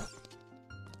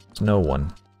snow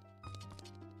one.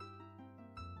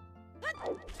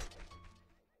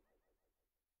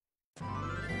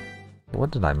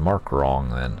 What did I mark wrong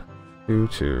then?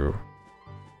 2,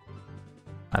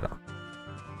 I don't know.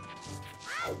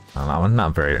 I'm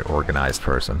not a very organized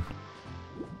person.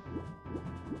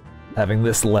 Having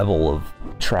this level of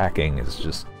tracking is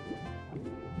just...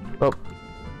 oh.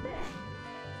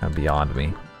 Kind of beyond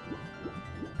me.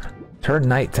 Turn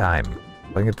nighttime.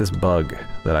 I can get this bug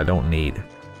that I don't need.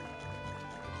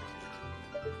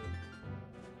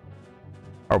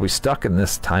 Are we stuck in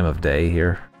this time of day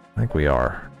here? I think we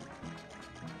are.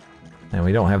 And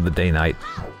we don't have the day-night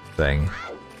thing.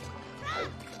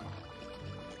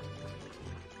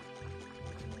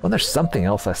 Well, there's something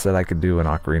else I said I could do in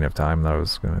Ocarina of Time that I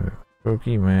was gonna do.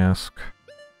 Pokey Mask.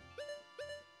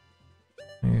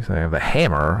 I have the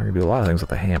hammer. I can do a lot of things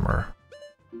with the hammer.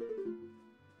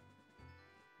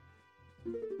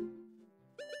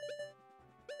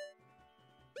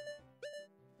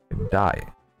 I can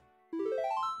die.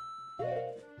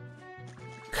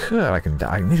 I can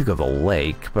die. I need to go to the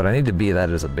lake, but I need to be that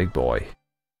as a big boy.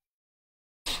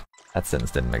 That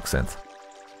sentence didn't make sense.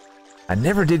 I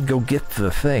never did go get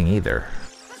the thing either.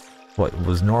 What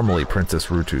was normally Princess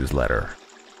Rutu's letter.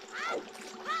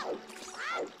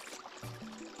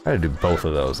 I gotta do both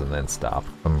of those and then stop.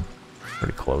 I'm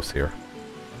pretty close here.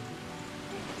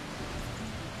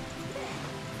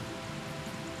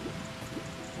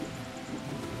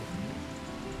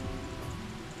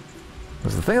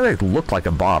 There's the thing that looked like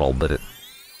a bottle, but it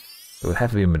would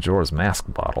have to be a Majora's Mask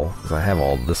bottle, because I have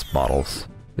all this bottles.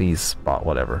 These spot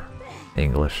whatever.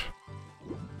 English.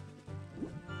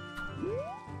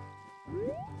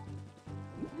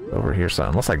 Over here, so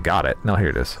unless I got it. No, here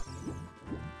it is.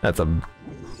 That's a...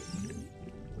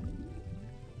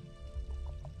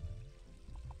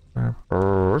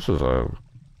 this is a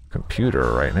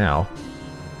computer right now.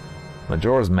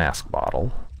 Majora's Mask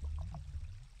bottle.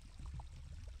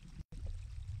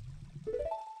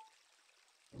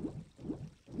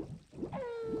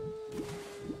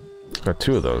 Got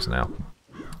 2 of those now.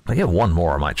 I get 1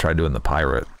 more, I might try doing the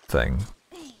pirate thing.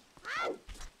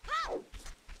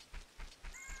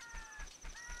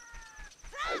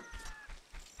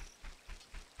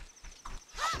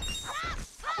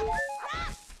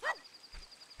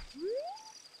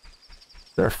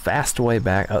 Is there a fast way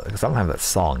back? Because I don't have that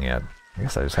song yet. I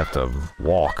guess I just have to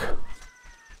walk.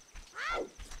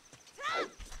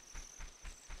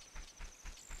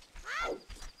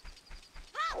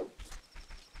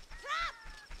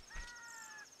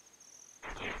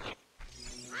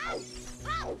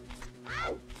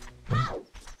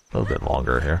 A little bit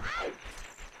longer here.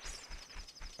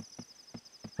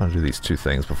 I'll do these 2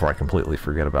 things before I completely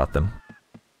forget about them.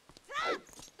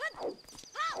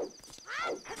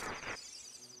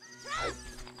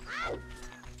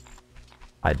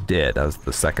 I did. That was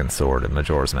the second sword in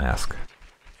Majora's Mask.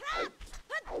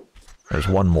 There's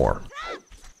one more.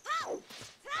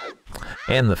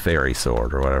 And the fairy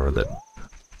sword, or whatever that...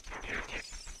 You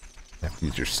have to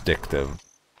use your stick to...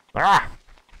 Ah!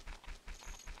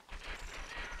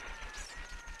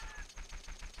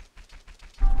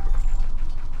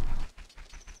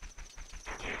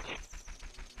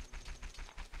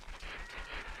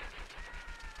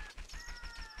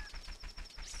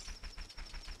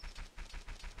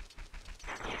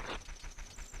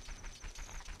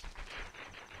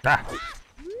 Ah!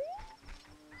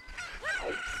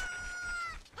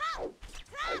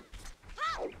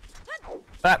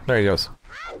 Ah, there he goes.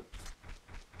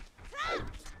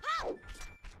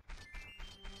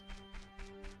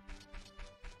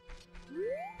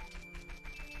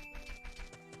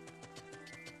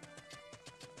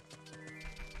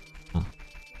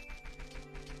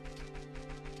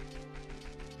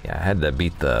 Yeah, I had to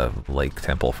beat the Lake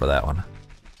Temple for that one.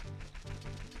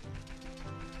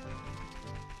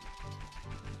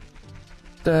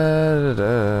 Da, da,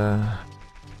 da.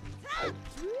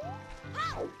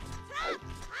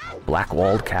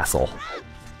 Blackwalled Castle.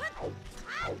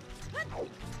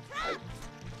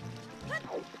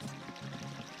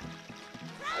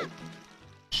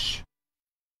 Shh.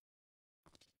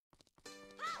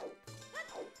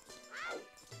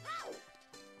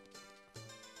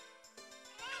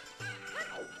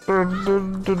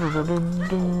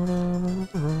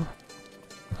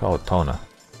 Call it Tona.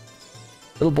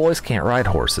 Little boys can't ride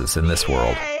horses in this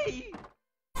world.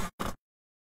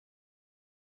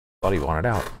 Thought he wanted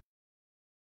out.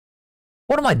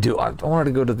 What am I doing? I wanted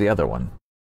to go to the other one.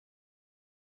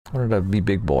 I wanted to be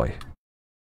big boy.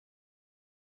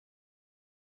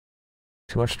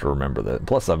 Too much to remember that.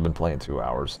 Plus, I've been playing 2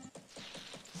 hours.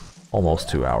 Almost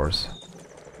 2 hours.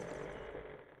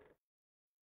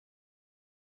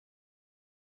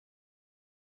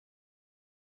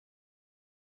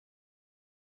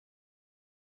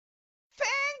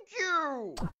 Thank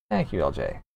you! Thank you,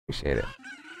 LJ. Appreciate it.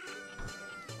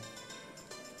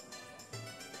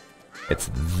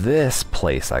 It's this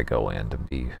place I go in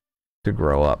to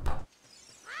grow up.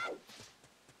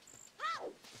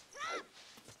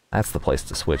 That's the place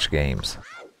to switch games.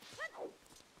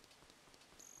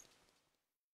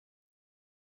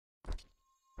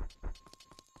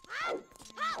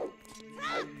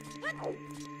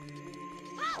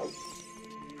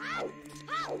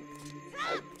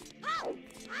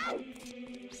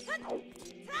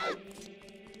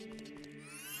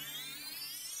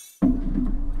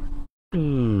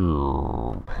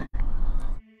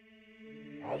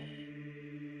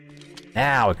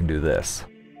 Now I can do this.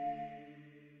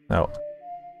 No.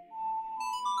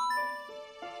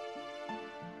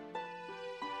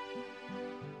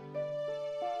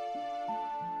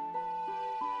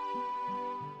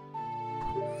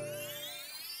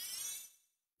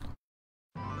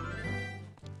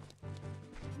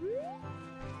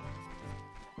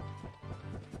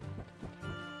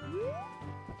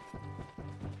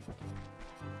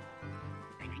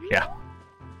 Yeah.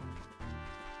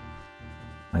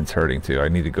 Mine's hurting too. I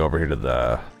need to go over here to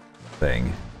the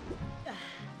thing.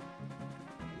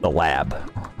 The lab.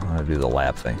 I'm gonna do the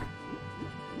lab thing.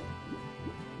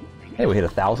 Hey, we hit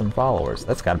 1,000 followers.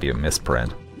 That's gotta be a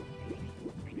misprint.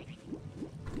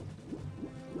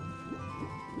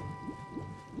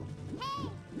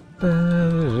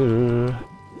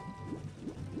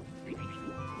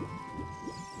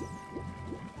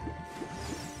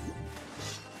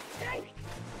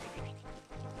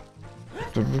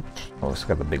 Oh, it's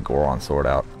got the big Goron sword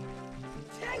out.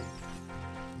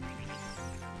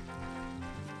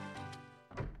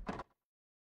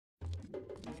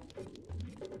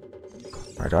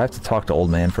 Alright, do I have to talk to Old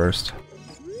Man first?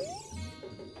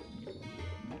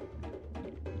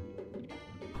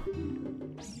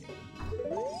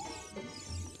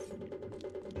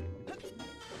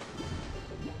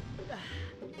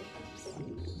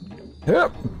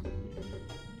 Yep.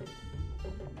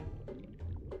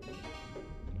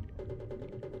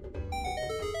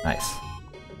 Nice.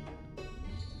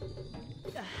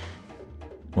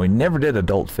 We never did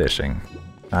adult fishing.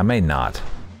 I may not.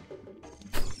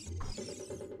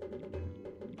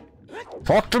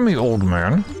 Talk to me, old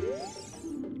man.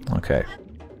 Okay.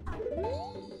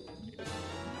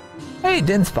 Hey,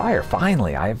 Din's fire.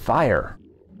 Finally, I have fire.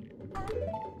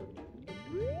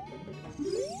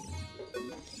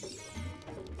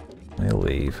 Let me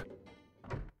leave.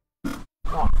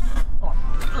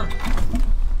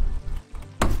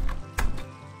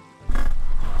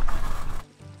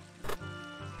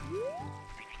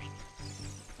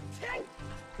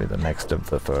 Be the next of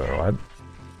the throw.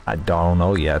 I don't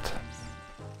know yet.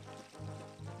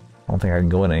 think I can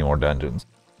go in any more dungeons.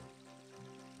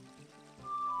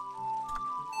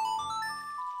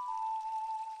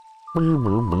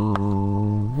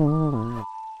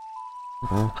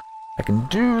 I can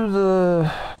do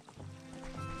the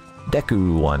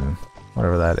Deku one,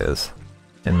 whatever that is,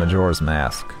 in Majora's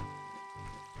Mask.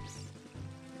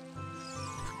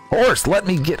 Horse, let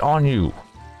me get on you!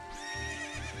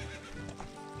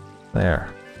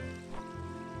 There.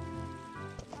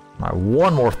 Alright,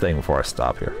 one more thing before I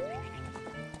stop here.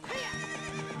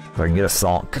 If I can get a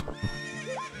song.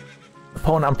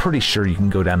 Opponent, I'm pretty sure you can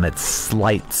go down that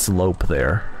slight slope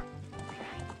there.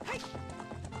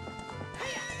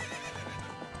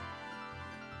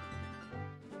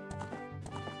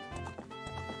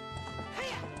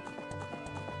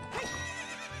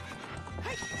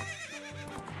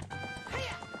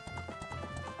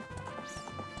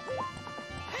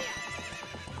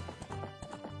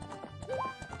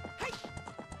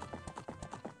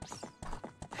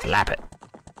 Slap it.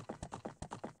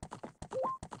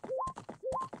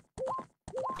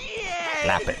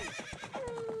 Slap it.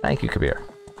 Thank you, Kabir.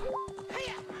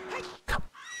 Come.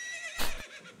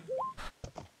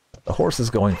 The horse is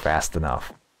going fast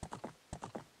enough.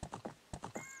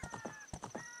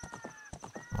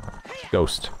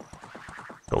 Ghost.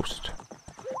 Ghost.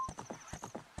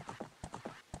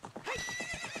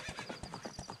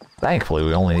 Thankfully,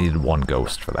 we only needed one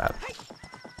ghost for that.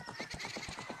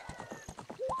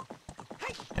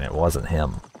 And it wasn't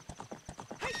him.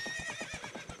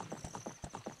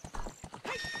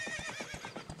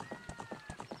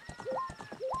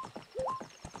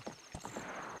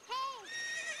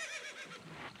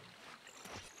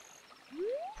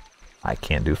 I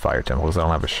can't do fire temples, I don't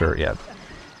have a shirt yet.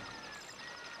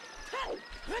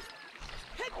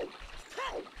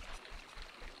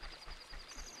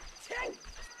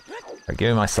 Right, give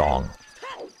me my song.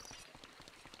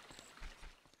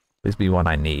 Please be one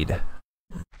I need.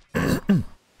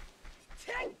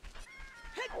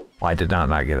 Why did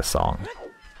not get a song?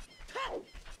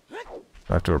 Do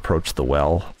I have to approach the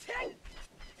well?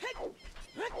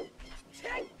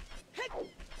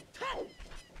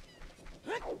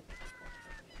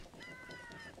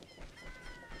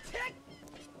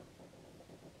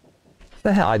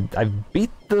 The hell, I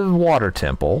beat the water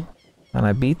temple, and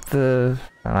and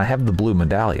I have the blue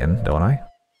medallion, don't I?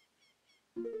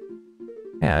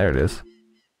 Yeah, there it is.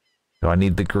 Do I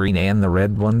need the green and the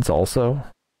red ones also?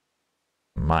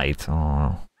 Might, I don't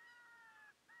know.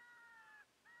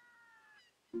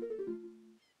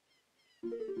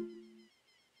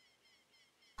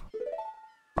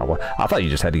 Oh, I thought you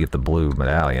just had to get the blue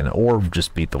medallion, or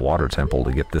just beat the water temple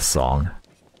to get this song.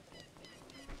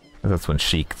 That's when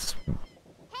Sheik's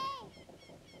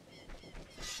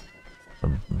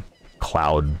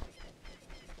cloud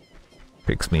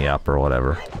picks me up or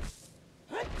whatever.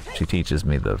 She teaches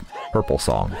me the purple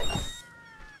song.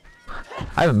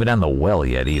 I haven't been down the well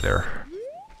yet either.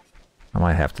 I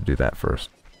might have to do that first.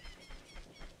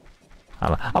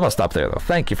 I'm gonna stop there though.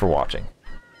 Thank you for watching.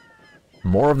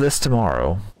 More of this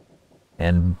tomorrow,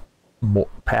 and more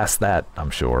past that, I'm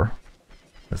sure,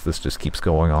 as this just keeps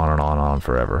going on and on and on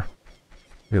forever.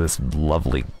 Look at this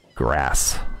lovely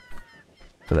grass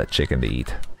for that chicken to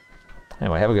eat.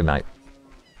 Anyway, have a good night.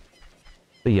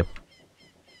 See ya.